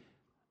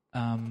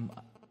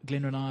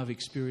 Glenn and I have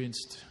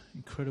experienced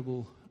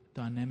incredible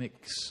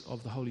dynamics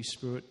of the Holy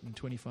Spirit in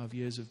 25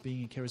 years of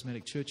being in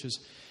charismatic churches.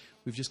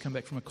 We've just come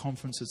back from a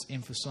conference that's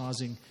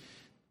emphasizing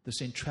the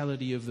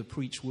centrality of the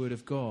preached word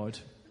of God.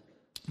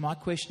 My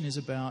question is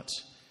about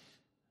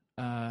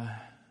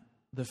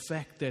the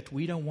fact that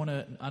we don't want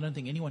to, I don't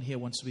think anyone here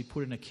wants to be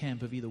put in a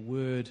camp of either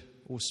word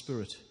or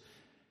spirit.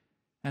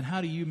 And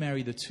how do you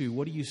marry the two?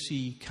 What do you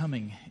see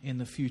coming in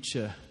the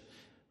future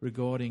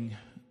regarding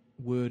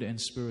word and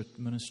spirit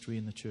ministry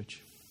in the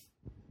church?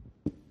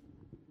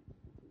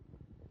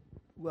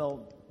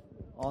 Well,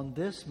 on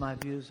this, my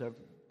views are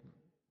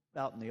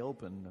out in the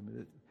open. I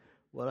mean,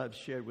 what I've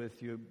shared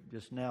with you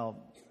just now,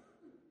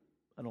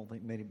 I don't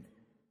think many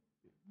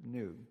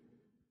knew,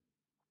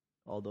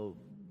 although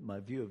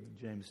my view of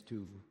James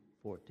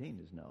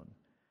 2:14 is known.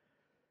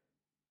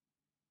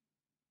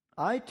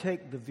 I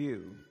take the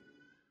view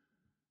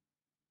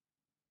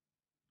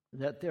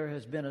that there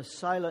has been a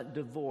silent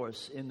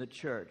divorce in the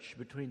church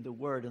between the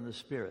Word and the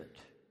Spirit.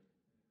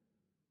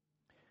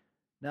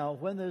 Now,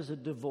 when there's a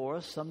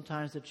divorce,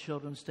 sometimes the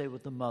children stay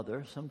with the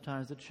mother,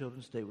 sometimes the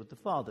children stay with the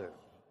father.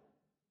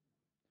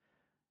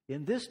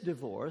 In this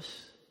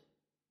divorce,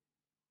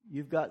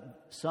 you've got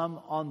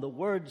some on the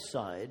Word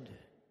side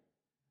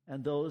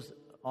and those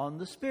on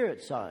the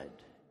Spirit side.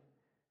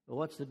 Well,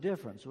 what's the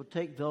difference? We'll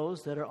take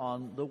those that are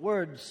on the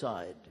Word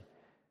side.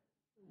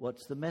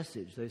 What's the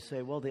message? They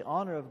say, well, the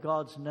honor of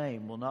God's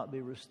name will not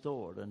be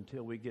restored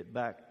until we get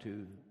back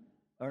to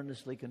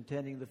earnestly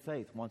contending the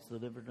faith once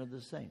delivered unto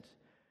the saints.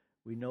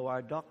 We know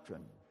our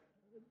doctrine.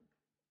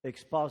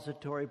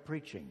 Expository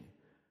preaching.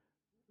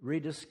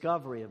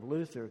 Rediscovery of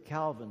Luther,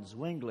 Calvin,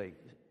 Zwingli,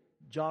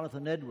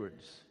 Jonathan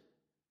Edwards.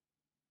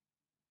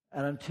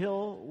 And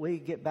until we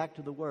get back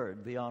to the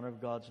Word, the honor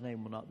of God's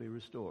name will not be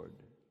restored.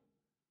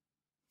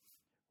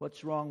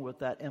 What's wrong with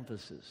that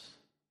emphasis?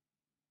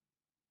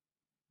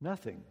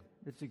 Nothing.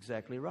 It's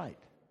exactly right.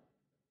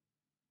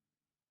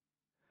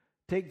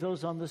 Take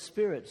those on the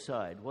Spirit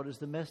side. What is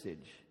the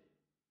message?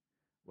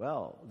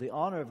 Well, the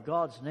honor of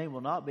God's name will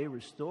not be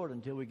restored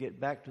until we get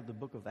back to the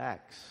book of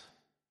Acts,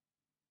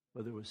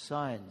 where there were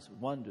signs,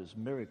 wonders,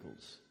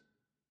 miracles.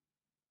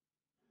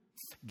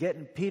 Get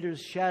in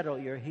Peter's shadow,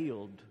 you're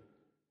healed.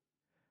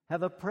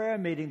 Have a prayer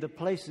meeting, the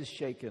place is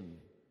shaken.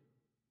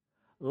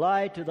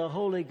 Lie to the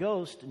Holy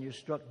Ghost and you're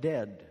struck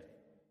dead.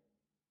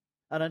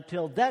 And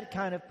until that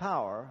kind of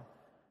power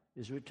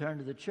is returned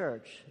to the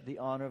church, the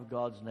honor of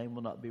God's name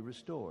will not be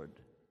restored.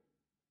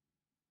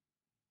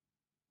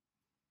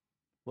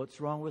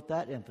 What's wrong with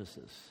that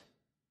emphasis?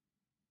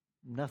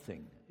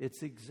 Nothing.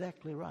 It's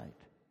exactly right.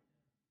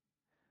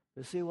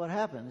 But see, what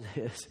happens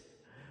is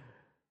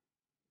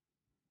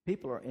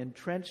people are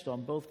entrenched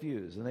on both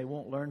views and they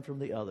won't learn from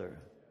the other.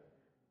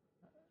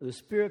 The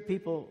Spirit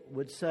people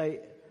would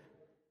say,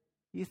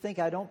 you think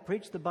I don't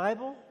preach the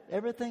Bible?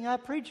 Everything I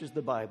preach is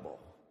the Bible.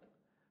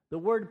 The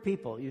Word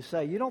people, you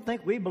say, you don't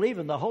think we believe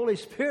in the Holy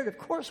Spirit? Of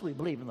course we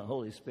believe in the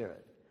Holy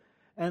Spirit.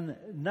 And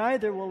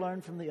neither will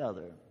learn from the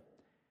other.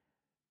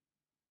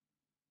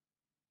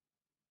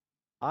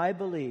 I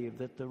believe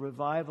that the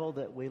revival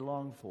that we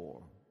long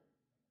for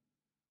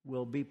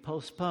will be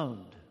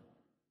postponed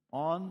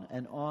on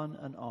and on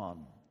and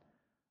on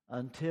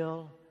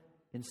until,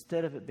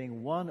 instead of it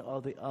being one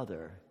or the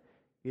other,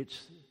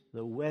 it's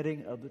the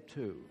wedding of the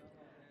two.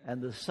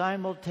 And the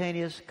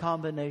simultaneous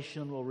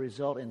combination will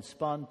result in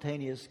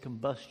spontaneous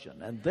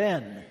combustion. And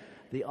then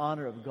the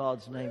honor of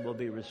God's name will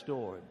be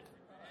restored.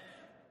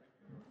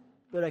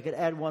 But I could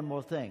add one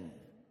more thing,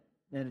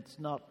 and it's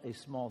not a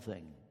small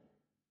thing.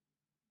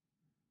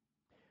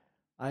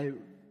 I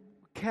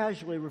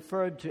casually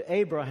referred to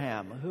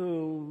Abraham,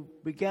 who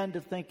began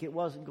to think it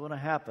wasn't going to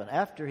happen.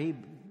 After he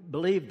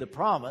believed the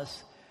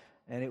promise,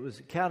 and it was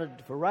accounted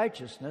for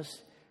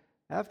righteousness,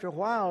 after a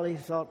while he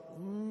thought,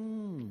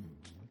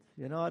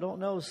 I don't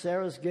know,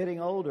 Sarah's getting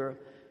older.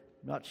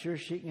 I'm not sure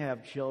she can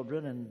have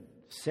children. And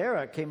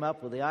Sarah came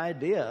up with the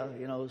idea,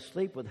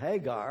 sleep with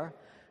Hagar.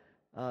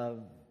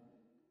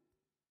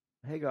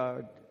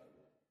 Hagar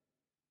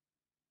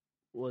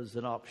was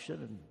an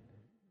option, and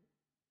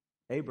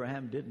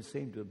Abraham didn't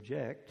seem to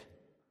object.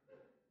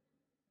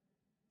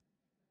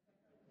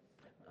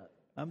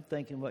 I'm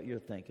thinking what you're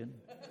thinking.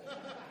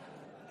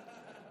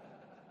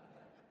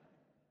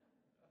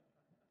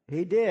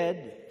 He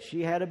did.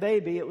 She had a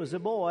baby. It was a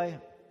boy.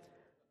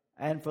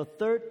 And for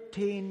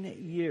 13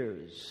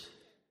 years,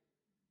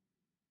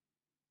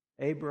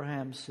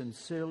 Abraham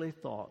sincerely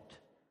thought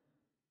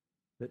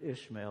that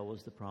Ishmael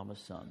was the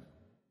promised son.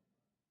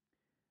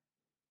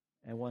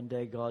 And one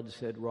day God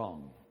said,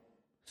 wrong.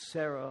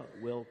 Sarah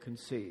will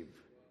conceive.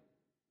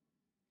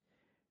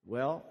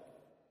 Well,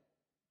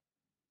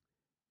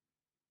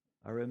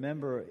 I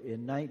remember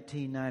in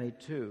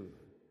 1992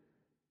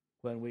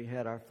 when we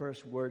had our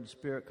first Word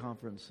Spirit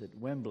conference at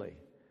Wembley.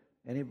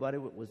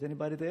 Was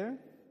anybody there?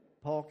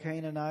 Paul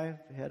Kane and I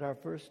had a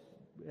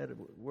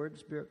Word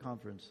Spirit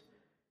conference.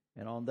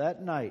 And on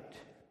that night,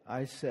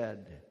 I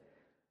said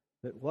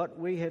that what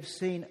we have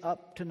seen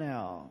up to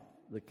now,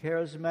 the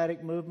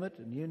charismatic movement,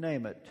 and you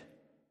name it,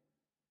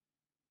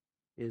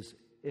 is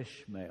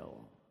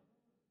Ishmael.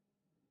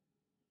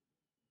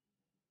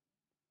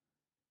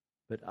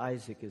 But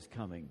Isaac is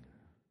coming.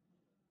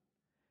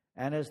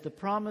 And as the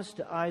promise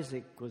to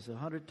Isaac was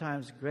 100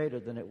 times greater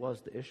than it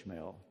was to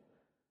Ishmael,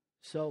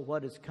 so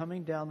what is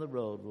coming down the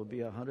road will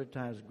be 100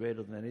 times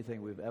greater than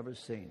anything we've ever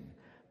seen.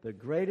 The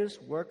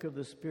greatest work of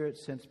the Spirit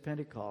since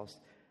Pentecost,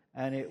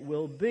 and it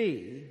will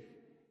be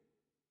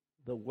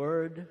the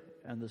Word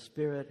and the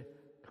Spirit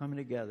coming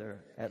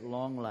together at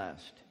long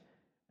last.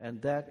 And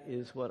that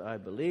is what I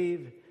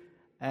believe,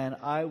 and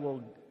I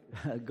will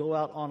go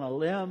out on a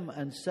limb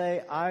and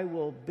say, I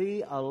will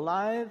be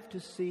alive to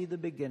see the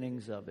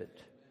beginnings of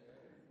it.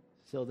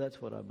 So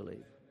that's what I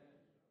believe.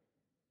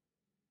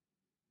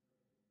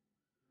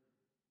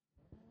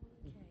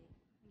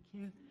 Thank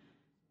you.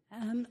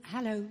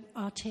 Hello,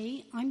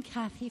 RT. I'm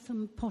Kathy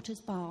from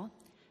Potter's Bar.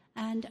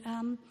 And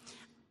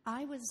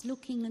I was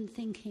looking and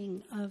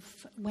thinking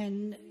of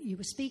when you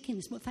were speaking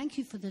this morning. Thank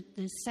you for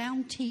the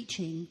sound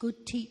teaching,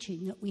 good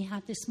teaching that we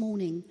had this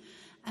morning.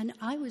 And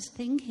I was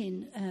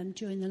thinking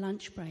during the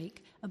lunch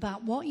break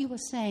about what you were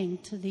saying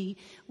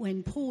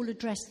when Paul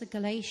addressed the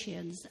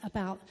Galatians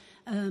about,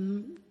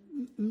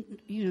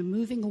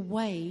 moving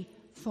away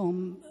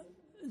from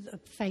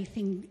faith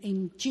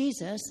in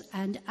Jesus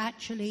and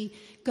actually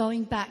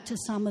going back to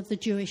some of the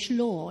Jewish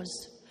laws.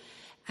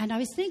 And I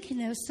was thinking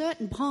there are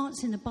certain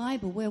parts in the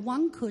Bible where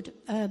one could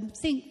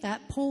think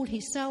that Paul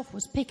himself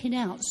was picking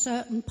out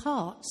certain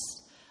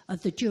parts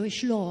of the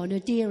Jewish law and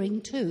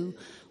adhering to.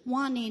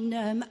 One in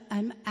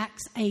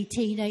Acts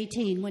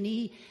 18:18, when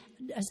he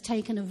has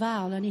taken a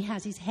vow and he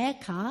has his hair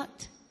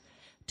cut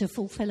to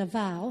fulfill a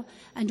vow.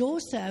 And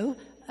also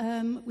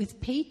with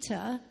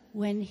Peter,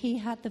 when he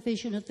had the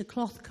vision of the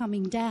cloth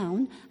coming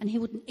down and he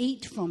wouldn't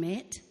eat from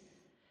it.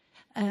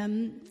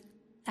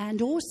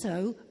 And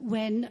also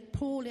when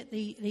Paul at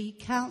the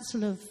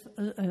Council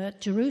of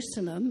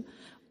Jerusalem,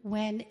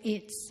 when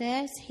it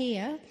says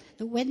here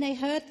that when they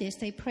heard this,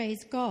 they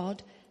praised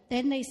God.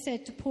 Then they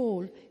said to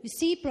Paul, you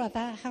see,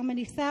 brother, how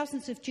many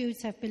thousands of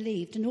Jews have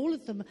believed, and all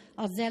of them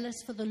are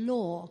zealous for the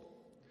law.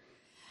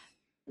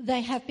 They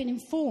have been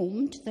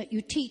informed that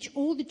you teach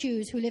all the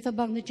Jews who live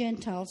among the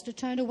Gentiles to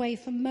turn away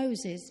from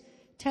Moses,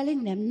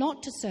 telling them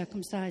not to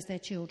circumcise their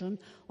children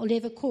or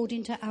live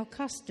according to our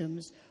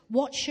customs.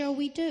 What shall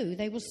we do?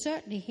 They will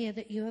certainly hear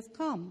that you have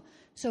come.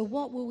 So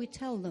what will we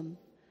tell them?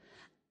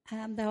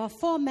 There are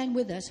 4 men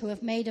with us who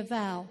have made a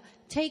vow.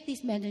 Take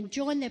these men and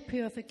join their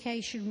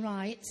purification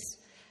rites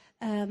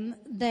and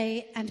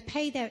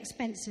pay their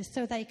expenses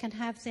so they can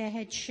have their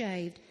heads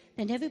shaved.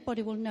 Then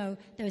everybody will know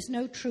there is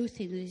no truth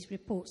in these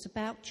reports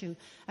about you.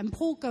 And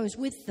Paul goes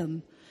with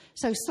them.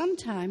 So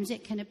sometimes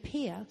it can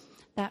appear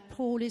that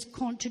Paul is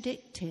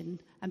contradicting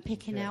and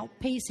picking out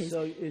pieces.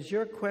 So is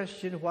your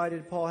question, why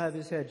did Paul have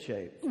his head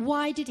shaved?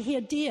 Why did he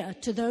adhere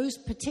to those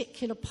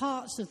particular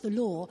parts of the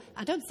law?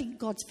 I don't think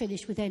God's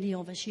finished with any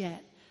of us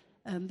yet.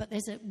 But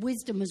there's a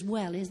wisdom as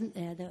well, isn't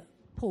there, that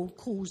Paul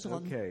calls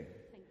on. Okay.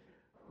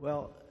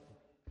 Well,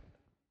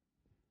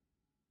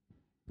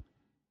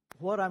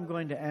 what I'm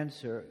going to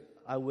answer,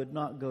 I would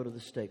not go to the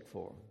stake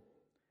for.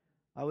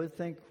 I would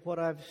think what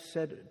I've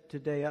said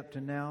today up to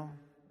now,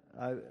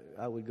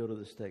 I would go to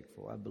the stake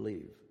for, I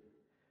believe.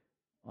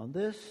 On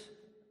this,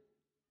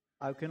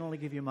 I can only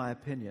give you my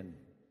opinion.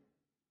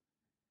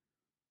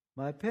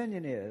 My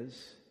opinion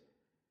is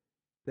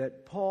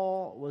that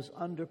Paul was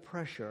under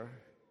pressure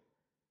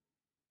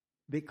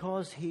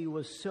because he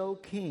was so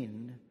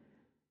keen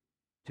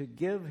to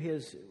give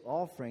his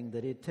offering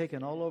that he had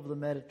taken all over the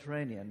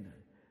Mediterranean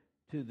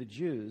to the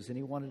Jews, and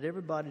he wanted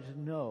everybody to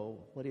know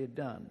what he had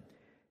done.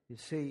 You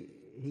see,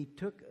 he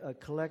took a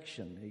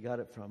collection. He got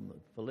it from the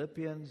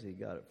Philippians, he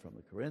got it from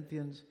the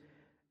Corinthians,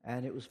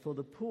 and it was for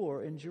the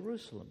poor in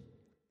Jerusalem.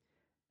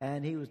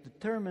 And he was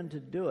determined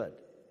to do it.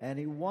 And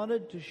he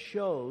wanted to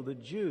show the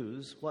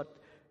Jews what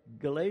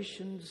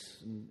Galatians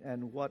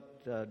and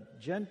what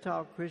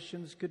Gentile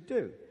Christians could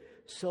do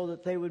so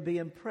that they would be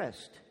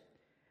impressed.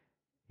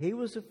 He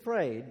was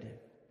afraid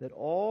that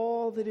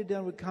all that he'd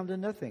done would come to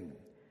nothing.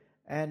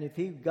 And if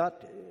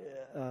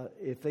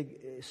they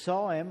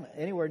saw him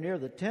anywhere near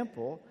the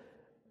temple,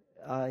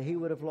 he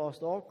would have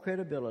lost all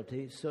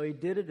credibility. So he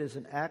did it as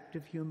an act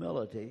of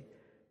humility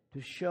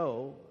to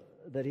show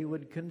that he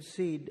would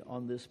concede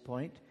on this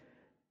point,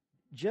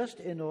 just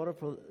in order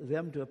for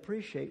them to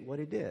appreciate what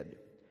he did.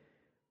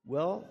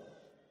 Well,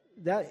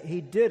 that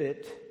he did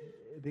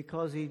it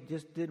because he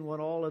just didn't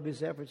want all of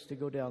his efforts to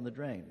go down the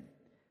drain.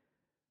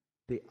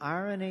 The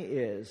irony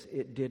is,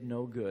 it did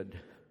no good.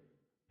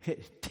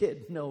 It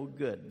did no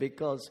good,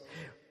 because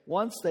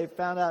once they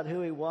found out who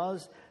he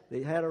was,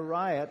 they had a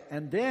riot,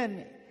 and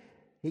then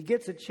he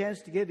gets a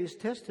chance to give his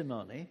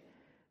testimony,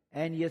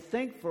 and you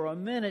think for a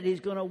minute he's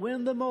going to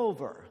win them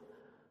over,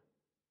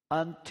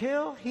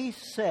 until he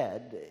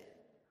said,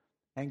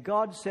 and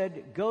God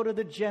said, go to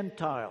the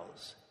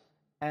Gentiles.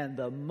 And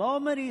the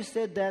moment he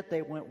said that,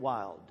 they went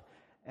wild,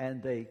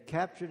 and they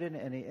captured him,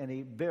 and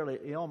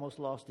he almost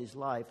lost his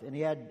life, and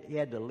he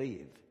had to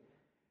leave.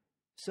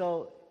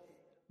 So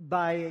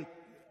by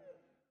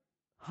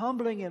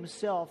humbling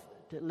himself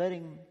to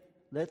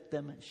let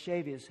them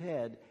shave his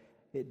head,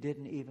 it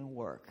didn't even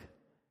work.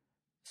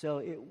 So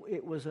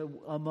it was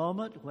a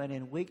moment when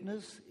in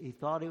weakness he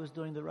thought he was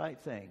doing the right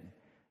thing.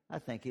 I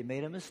think he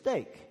made a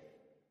mistake,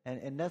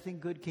 and nothing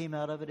good came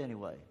out of it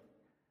anyway.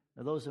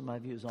 Now, those are my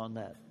views on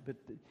that. But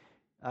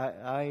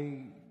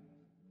I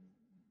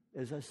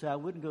as I say, I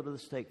wouldn't go to the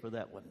stake for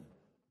that one.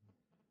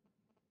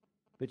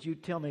 But you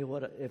tell me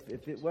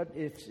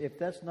if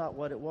that's not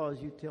what it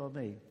was, you tell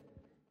me.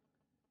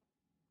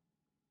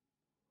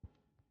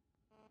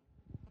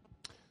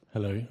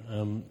 Hello,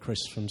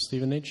 Chris from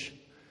Stevenage.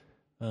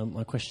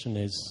 My question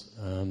is,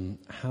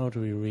 how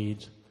do we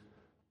read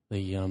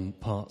the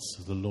parts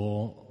of the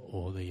law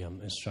or the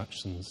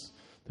instructions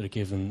that are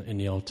given in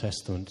the Old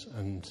Testament,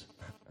 and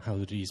how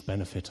do these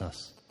benefit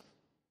us?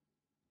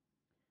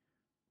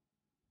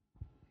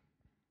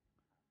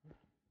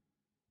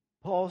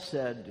 Paul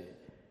said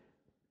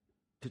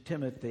to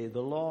Timothy,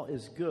 the law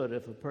is good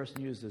if a person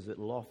uses it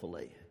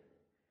lawfully.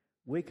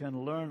 We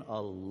can learn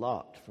a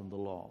lot from the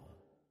law.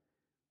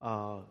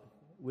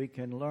 We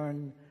can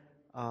learn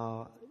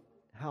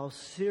how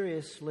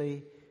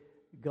seriously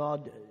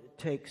God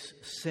takes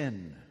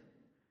sin.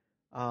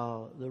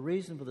 The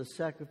reason for the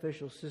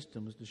sacrificial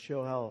system is to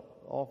show how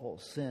awful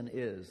sin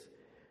is,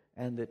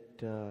 and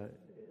that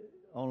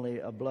only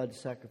a blood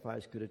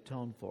sacrifice could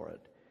atone for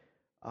it.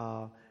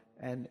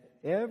 And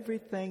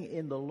everything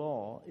in the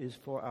law is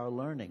for our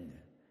learning.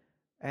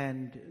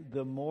 And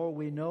the more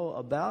we know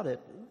about it,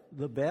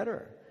 the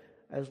better.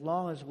 As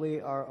long as we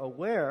are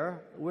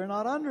aware, we're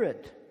not under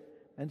it.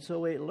 And so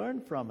we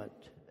learn from it.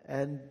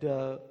 And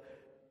the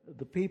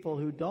people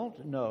who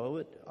don't know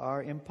it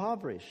are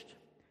impoverished.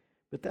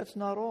 But that's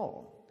not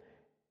all.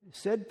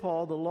 Said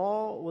Paul, the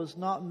law was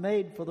not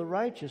made for the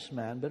righteous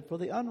man, but for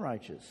the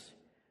unrighteous.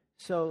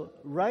 So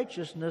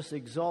righteousness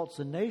exalts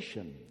a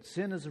nation.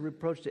 Sin is a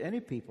reproach to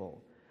any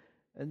people.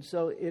 And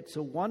so it's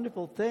a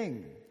wonderful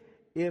thing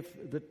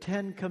if the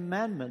 10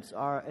 Commandments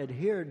are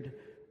adhered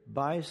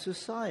by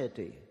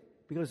society,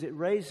 because it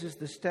raises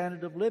the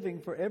standard of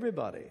living for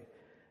everybody.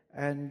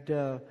 And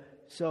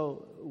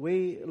so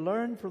we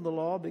learn from the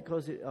law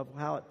because of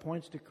how it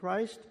points to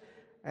Christ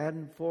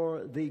and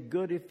for the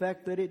good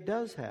effect that it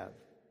does have.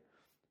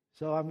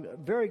 So I'm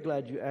very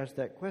glad you asked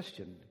that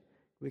question,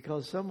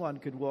 because someone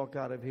could walk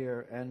out of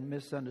here and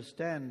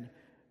misunderstand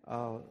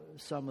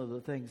some of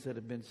the things that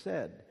have been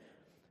said.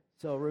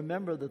 So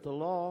remember that the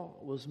law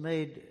was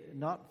made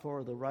not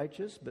for the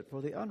righteous, but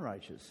for the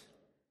unrighteous.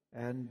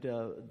 And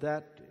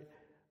that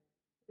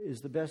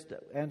is the best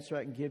answer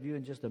I can give you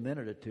in just a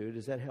minute or two.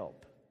 Does that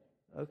help?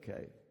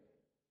 Okay.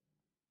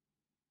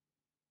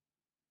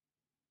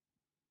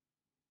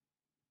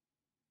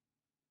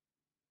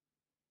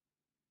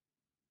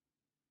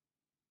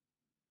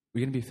 We're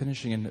going to be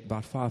finishing in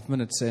about 5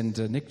 minutes, and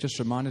Nick just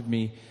reminded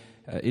me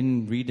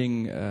in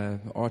reading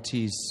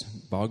R.T.'s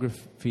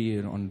biography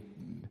on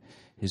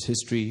his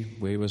history,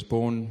 where he was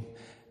born.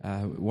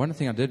 One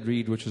thing I did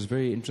read, which was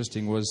very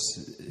interesting,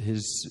 was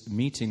his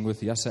meeting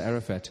with Yasser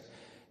Arafat.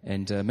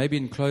 And maybe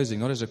in closing,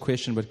 not as a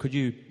question, but could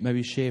you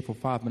maybe share for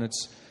 5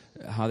 minutes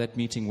how that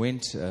meeting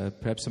went,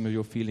 perhaps some of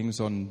your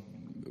feelings on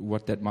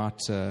what that might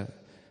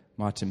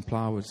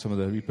imply with some of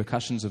the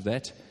repercussions of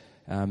that,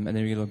 and then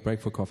we're going to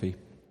break for coffee.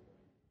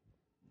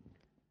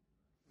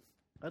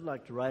 I'd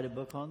like to write a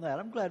book on that.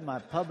 I'm glad my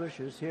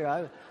publisher's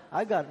here.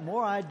 I got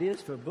more ideas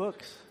for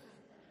books.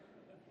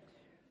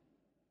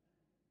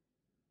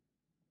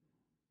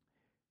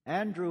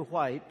 Andrew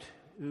White,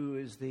 who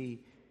is the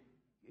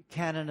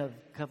canon of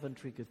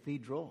Coventry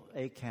Cathedral,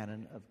 a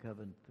canon of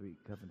Coventry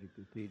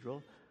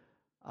Cathedral,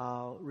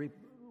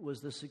 was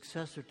the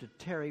successor to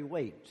Terry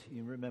Waite.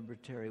 You remember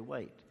Terry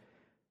Waite.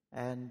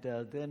 And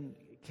then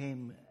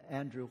came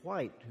Andrew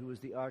White, who was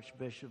the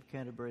Archbishop of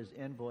Canterbury's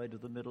envoy to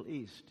the Middle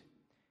East.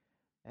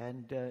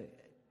 And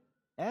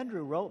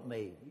Andrew wrote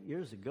me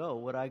years ago,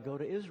 would I go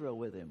to Israel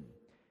with him?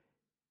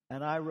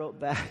 And I wrote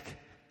back,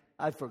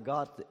 I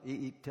forgot that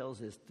he tells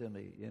this to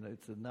me. You know,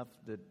 it's enough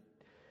that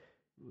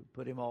would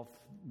put him off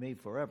me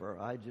forever.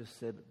 I just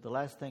said, the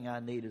last thing I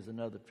need is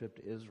another trip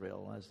to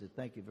Israel. And I said,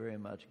 thank you very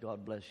much.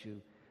 God bless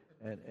you.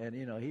 And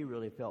you know, he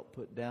really felt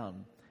put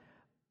down.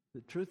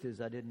 The truth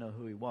is, I didn't know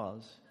who he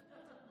was.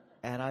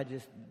 And I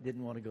just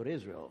didn't want to go to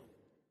Israel.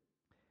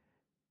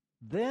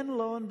 Then,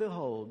 lo and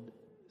behold,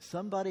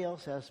 somebody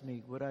else asked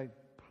me, would I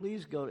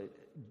please go to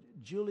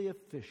Julia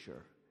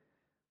Fisher.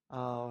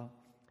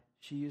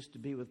 She used to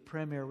be with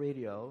Premier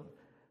Radio,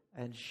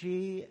 and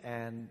she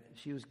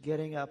was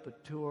getting up a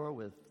tour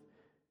with,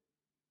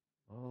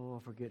 I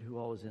forget who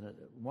all was in it.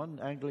 One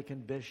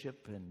Anglican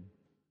bishop, and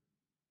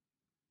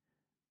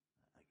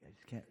I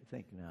just can't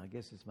think now. I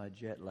guess it's my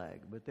jet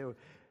lag. But there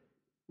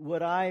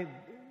were,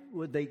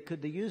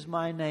 could they use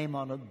my name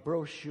on a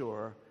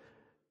brochure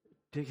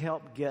to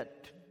help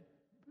get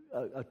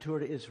a tour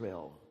to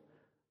Israel?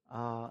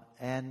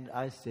 And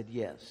I said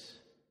yes.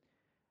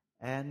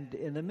 And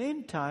in the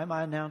meantime,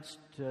 I announced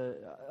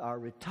our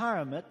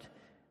retirement,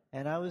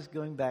 and I was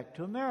going back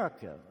to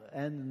America.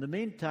 And in the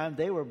meantime,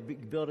 they were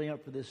building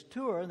up for this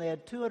tour, and they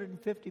had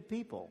 250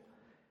 people.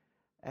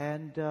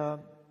 And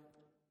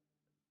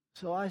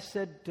so I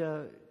said,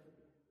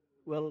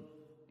 well,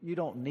 you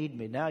don't need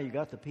me now. You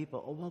got the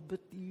people. Oh, well,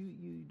 but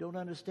you don't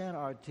understand,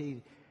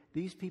 RT.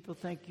 These people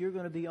think you're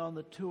going to be on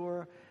the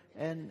tour,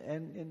 and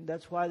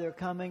that's why they're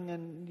coming,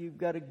 and you've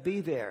got to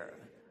be there.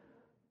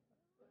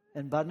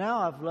 And by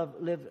now I've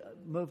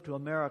moved to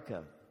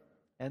America,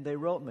 and they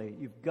wrote me,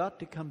 you've got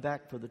to come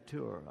back for the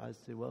tour. I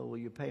said, well, will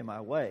you pay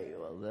my way?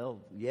 Well,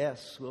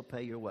 yes, we'll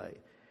pay your way.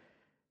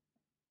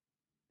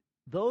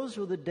 Those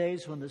were the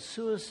days when the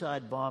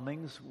suicide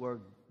bombings were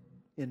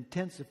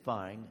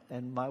intensifying,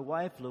 and my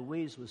wife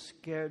Louise was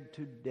scared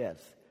to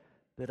death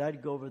that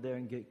I'd go over there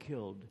and get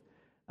killed.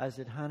 I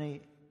said,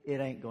 honey, it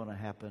ain't going to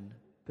happen.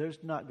 There's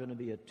not going to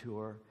be a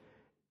tour.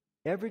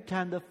 Every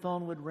time the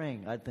phone would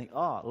ring, I'd think,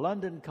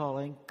 London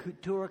calling,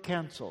 tour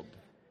canceled.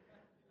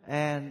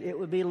 And it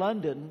would be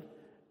London.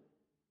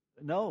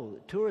 No, the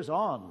tour's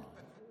on.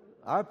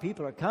 Our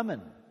people are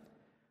coming.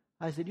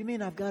 I said, you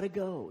mean I've got to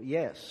go?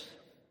 Yes.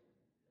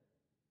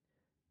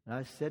 And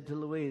I said to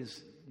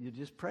Louise, you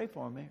just pray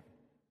for me.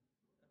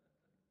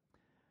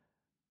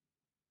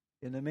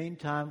 In the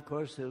meantime, of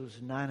course, it was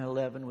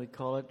 9/11, we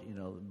call it,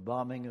 the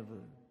bombing of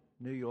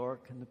New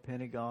York and the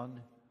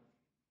Pentagon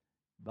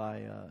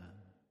by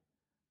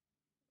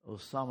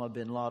Osama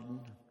bin Laden.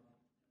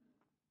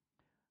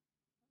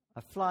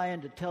 I fly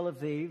into Tel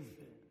Aviv.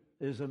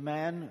 There's a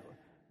man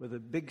with a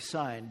big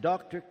sign,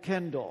 Dr.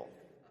 Kendall.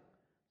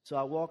 So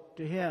I walked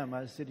to him.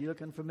 I said, you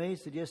looking for me? He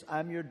said, yes,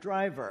 I'm your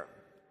driver.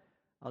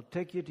 I'll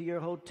take you to your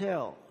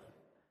hotel.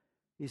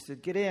 He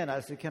said, get in.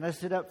 I said, can I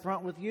sit up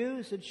front with you?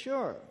 He said,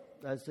 sure.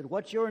 I said,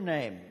 what's your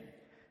name?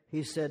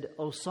 He said,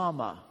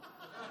 Osama.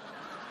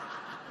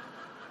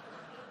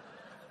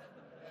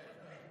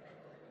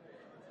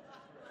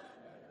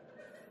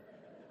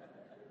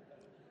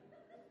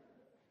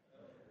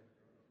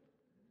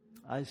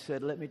 I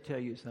said, let me tell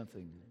you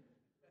something.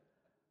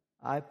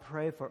 I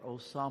pray for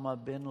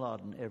Osama bin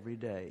Laden every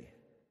day.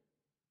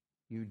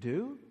 You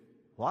do?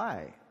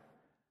 Why?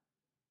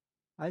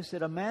 I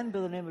said, a man by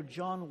the name of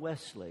John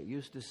Wesley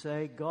used to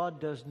say, God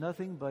does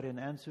nothing but in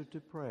answer to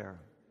prayer.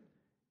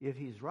 If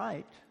he's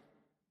right,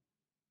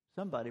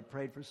 somebody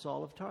prayed for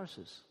Saul of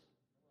Tarsus.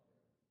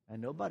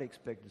 And nobody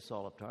expected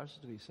Saul of Tarsus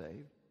to be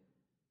saved.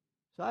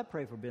 So I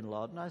pray for bin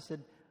Laden. I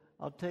said,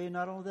 I'll tell you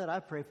not only that, I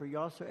pray for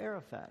Yasser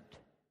Arafat.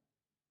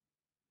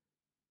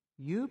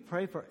 You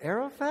pray for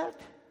Arafat?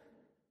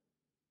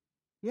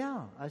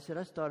 Yeah. I said,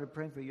 I started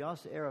praying for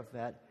Yasser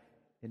Arafat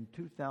in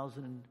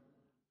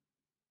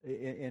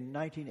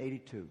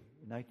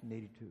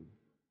 1982.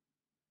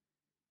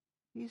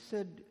 He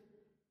said,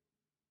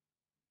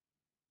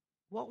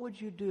 what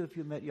would you do if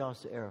you met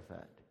Yasser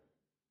Arafat?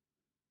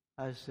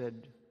 I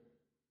said,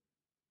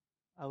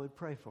 I would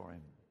pray for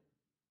him.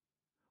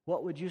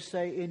 What would you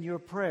say in your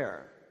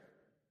prayer?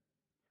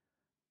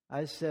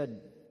 I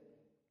said,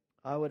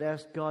 I would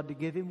ask God to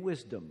give him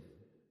wisdom.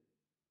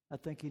 I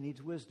think he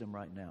needs wisdom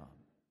right now.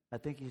 I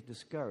think he's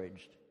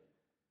discouraged.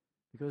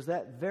 Because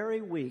that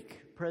very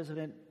week,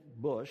 President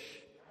Bush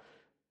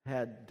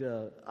had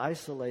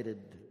isolated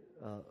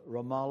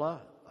Ramallah,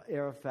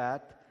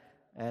 Arafat,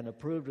 and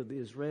approved of the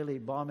Israeli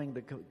bombing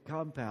the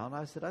compound.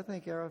 I said, I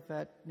think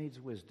Arafat needs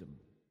wisdom.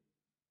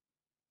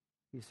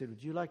 He said,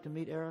 would you like to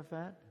meet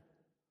Arafat?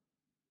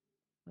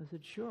 I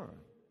said, sure.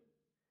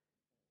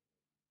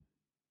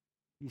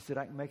 He said,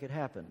 I can make it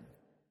happen.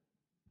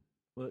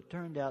 Well, it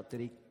turned out that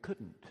he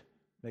couldn't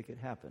make it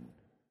happen.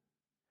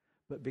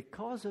 But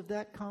because of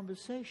that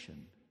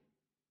conversation,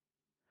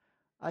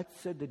 I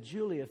said to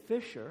Julia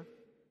Fisher,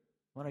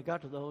 when I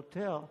got to the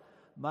hotel,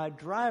 my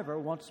driver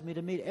wants me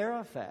to meet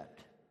Arafat.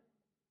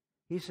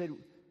 He said,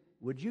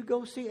 would you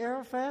go see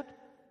Arafat?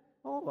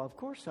 Oh, of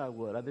course I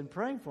would. I've been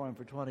praying for him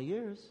for 20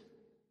 years.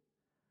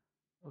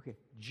 Okay,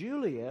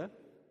 Julia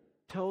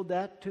told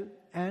that to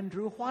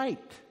Andrew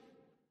White,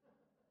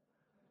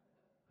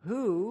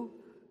 who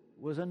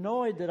was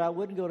annoyed that I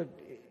wouldn't go to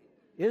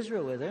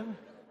Israel with him,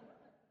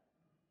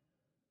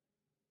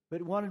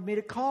 but wanted me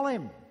to call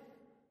him.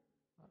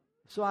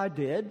 So I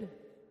did.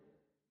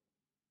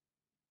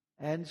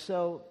 And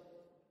so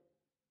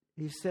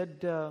he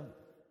said,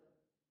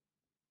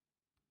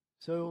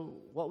 so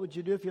what would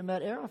you do if you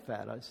met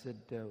Arafat? I said,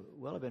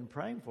 well, I've been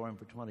praying for him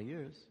for 20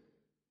 years.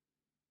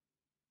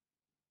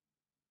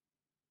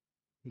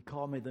 He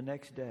called me the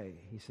next day.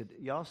 He said,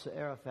 Yasser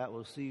Arafat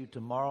will see you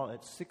tomorrow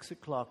at 6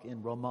 o'clock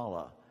in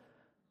Ramallah.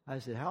 I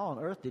said, how on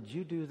earth did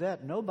you do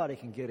that? Nobody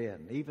can get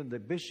in. Even the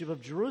Bishop of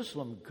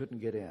Jerusalem couldn't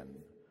get in.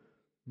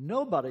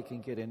 Nobody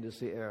can get in to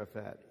see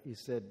Arafat. He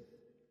said,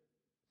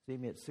 see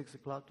me at 6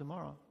 o'clock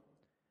tomorrow.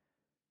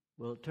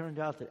 Well, it turned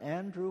out that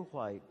Andrew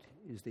White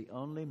is the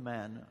only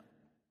man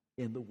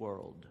in the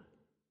world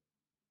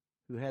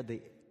who had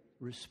the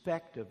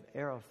respect of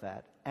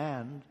Arafat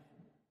and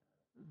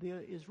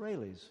the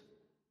Israelis.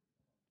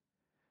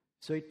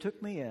 So he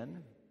took me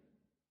in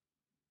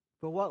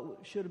for what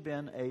should have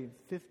been a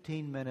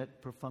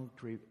 15-minute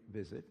perfunctory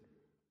visit.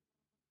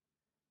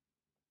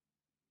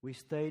 We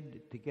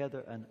stayed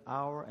together an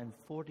hour and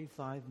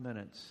 45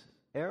 minutes.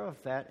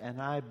 Arafat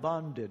and I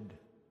bonded.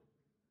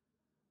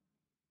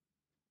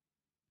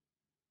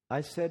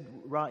 I said,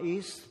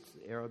 Rais,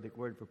 the Arabic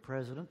word for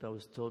president. I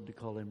was told to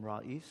call him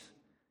Rais.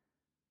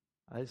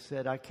 I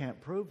said, I can't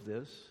prove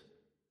this,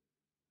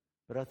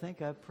 but I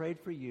think I've prayed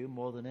for you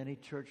more than any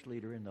church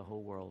leader in the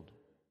whole world.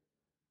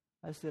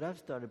 I said, I've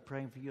started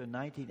praying for you in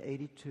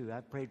 1982. I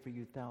prayed for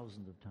you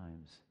thousands of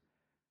times.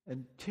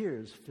 And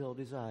tears filled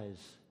his eyes.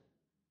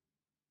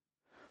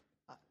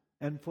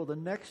 And for the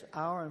next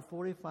hour and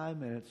 45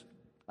 minutes,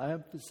 I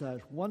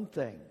emphasized one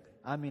thing.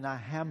 I mean, I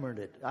hammered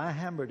it.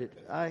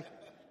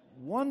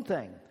 one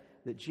thing,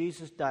 that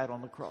Jesus died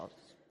on the cross.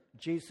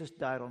 Jesus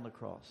died on the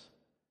cross.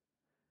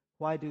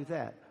 Why do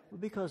that? Well,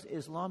 because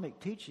Islamic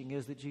teaching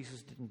is that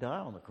Jesus didn't die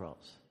on the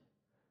cross.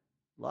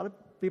 A lot of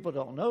people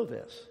don't know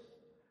this,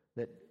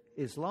 that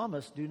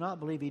Islamists do not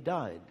believe he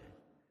died.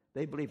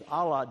 They believe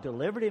Allah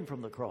delivered him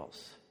from the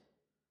cross.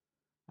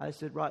 I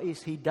said,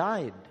 Rais, he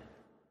died.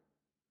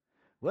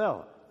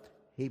 Well,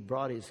 he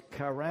brought his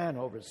Quran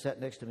over,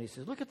 sat next to me. He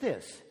says, look at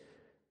this.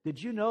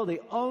 Did you know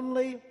the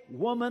only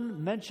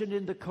woman mentioned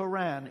in the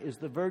Quran is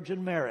the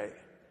Virgin Mary?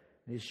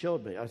 And he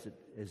showed me. I said,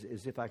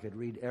 as if I could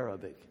read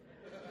Arabic.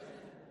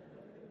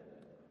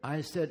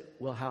 I said,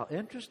 well, how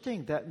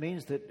interesting. That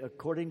means that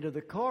according to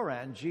the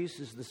Quran, Jesus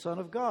is the Son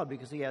of God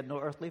because he had no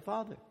earthly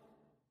father.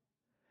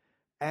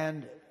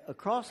 And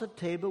across the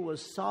table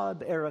was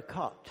Saeb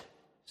Erekat.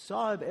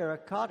 Saeb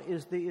Erekat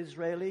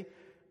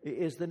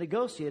is the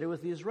negotiator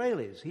with the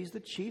Israelis. He's the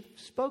chief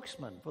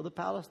spokesman for the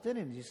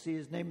Palestinians. You see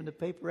his name in the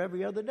paper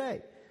every other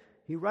day.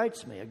 He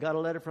writes me. I got a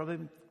letter from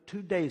him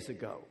 2 days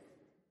ago.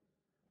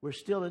 We're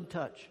still in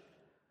touch.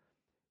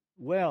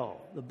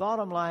 Well, the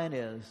bottom line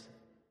is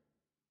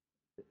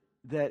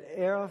that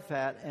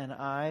Arafat and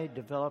I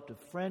developed a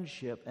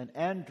friendship, and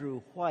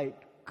Andrew White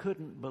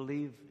couldn't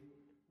believe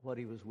what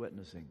he was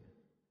witnessing.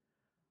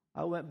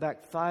 I went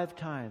back 5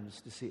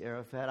 times to see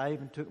Arafat. I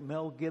even took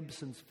Mel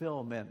Gibson's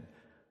film in,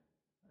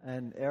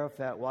 and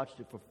Arafat watched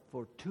it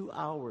for 2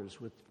 hours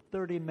with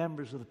 30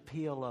 members of the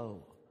PLO.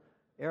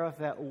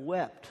 Arafat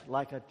wept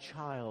like a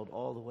child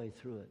all the way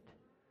through it.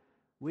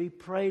 We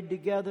prayed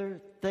together,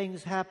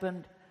 things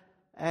happened,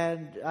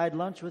 and I had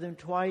lunch with him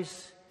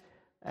twice,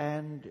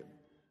 and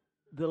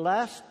the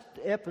last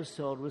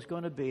episode was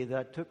going to be that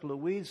I took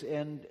Louise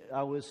in.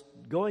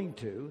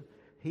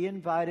 He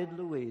invited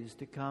Louise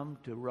to come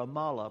to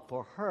Ramallah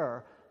for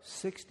her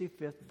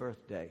 65th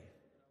birthday.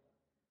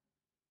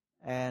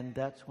 And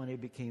that's when he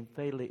became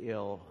fatally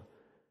ill,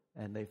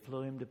 and they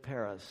flew him to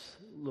Paris.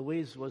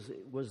 Louise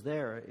was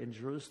there in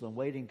Jerusalem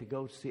waiting to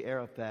go see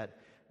Arafat,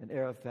 and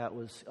Arafat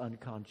was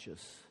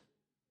unconscious.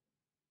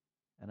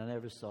 And I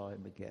never saw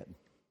him again.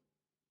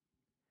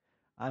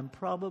 I'm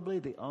probably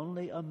the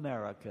only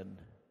American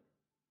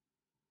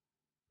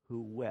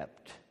who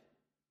wept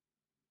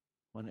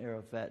when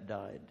Arafat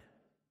died.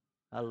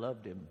 I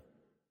loved him.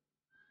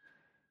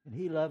 And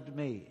he loved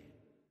me.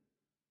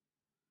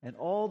 And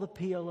all the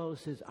PLO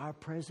says, our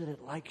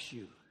president likes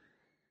you.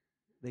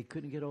 They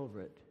couldn't get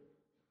over it.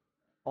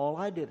 All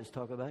I did is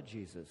talk about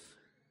Jesus.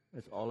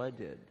 That's all I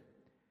did.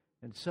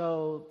 And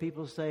so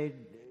people say,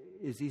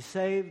 is he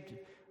saved?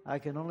 I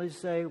can only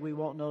say we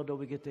won't know till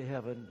we get to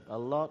heaven. A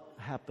lot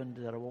happened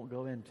that I won't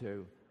go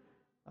into.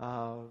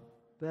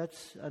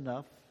 That's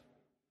enough.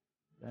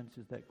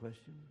 Answers that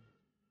question.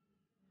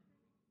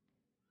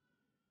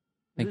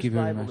 Thank you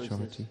very much,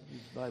 Artie.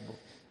 Bible.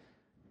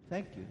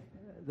 Thank you.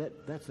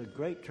 That's a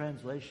great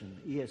translation,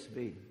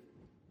 ESV.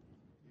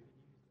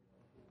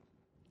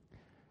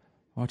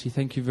 Artie,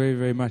 thank you very,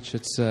 very much.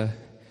 It's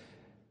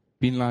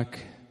been like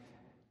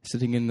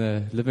sitting in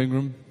the living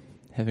room,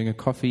 having a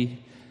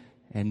coffee,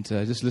 and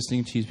just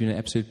listening to you has been an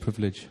absolute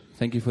privilege.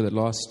 Thank you for that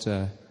last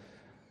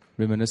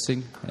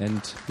reminiscing.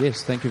 And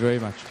yes, thank you very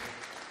much.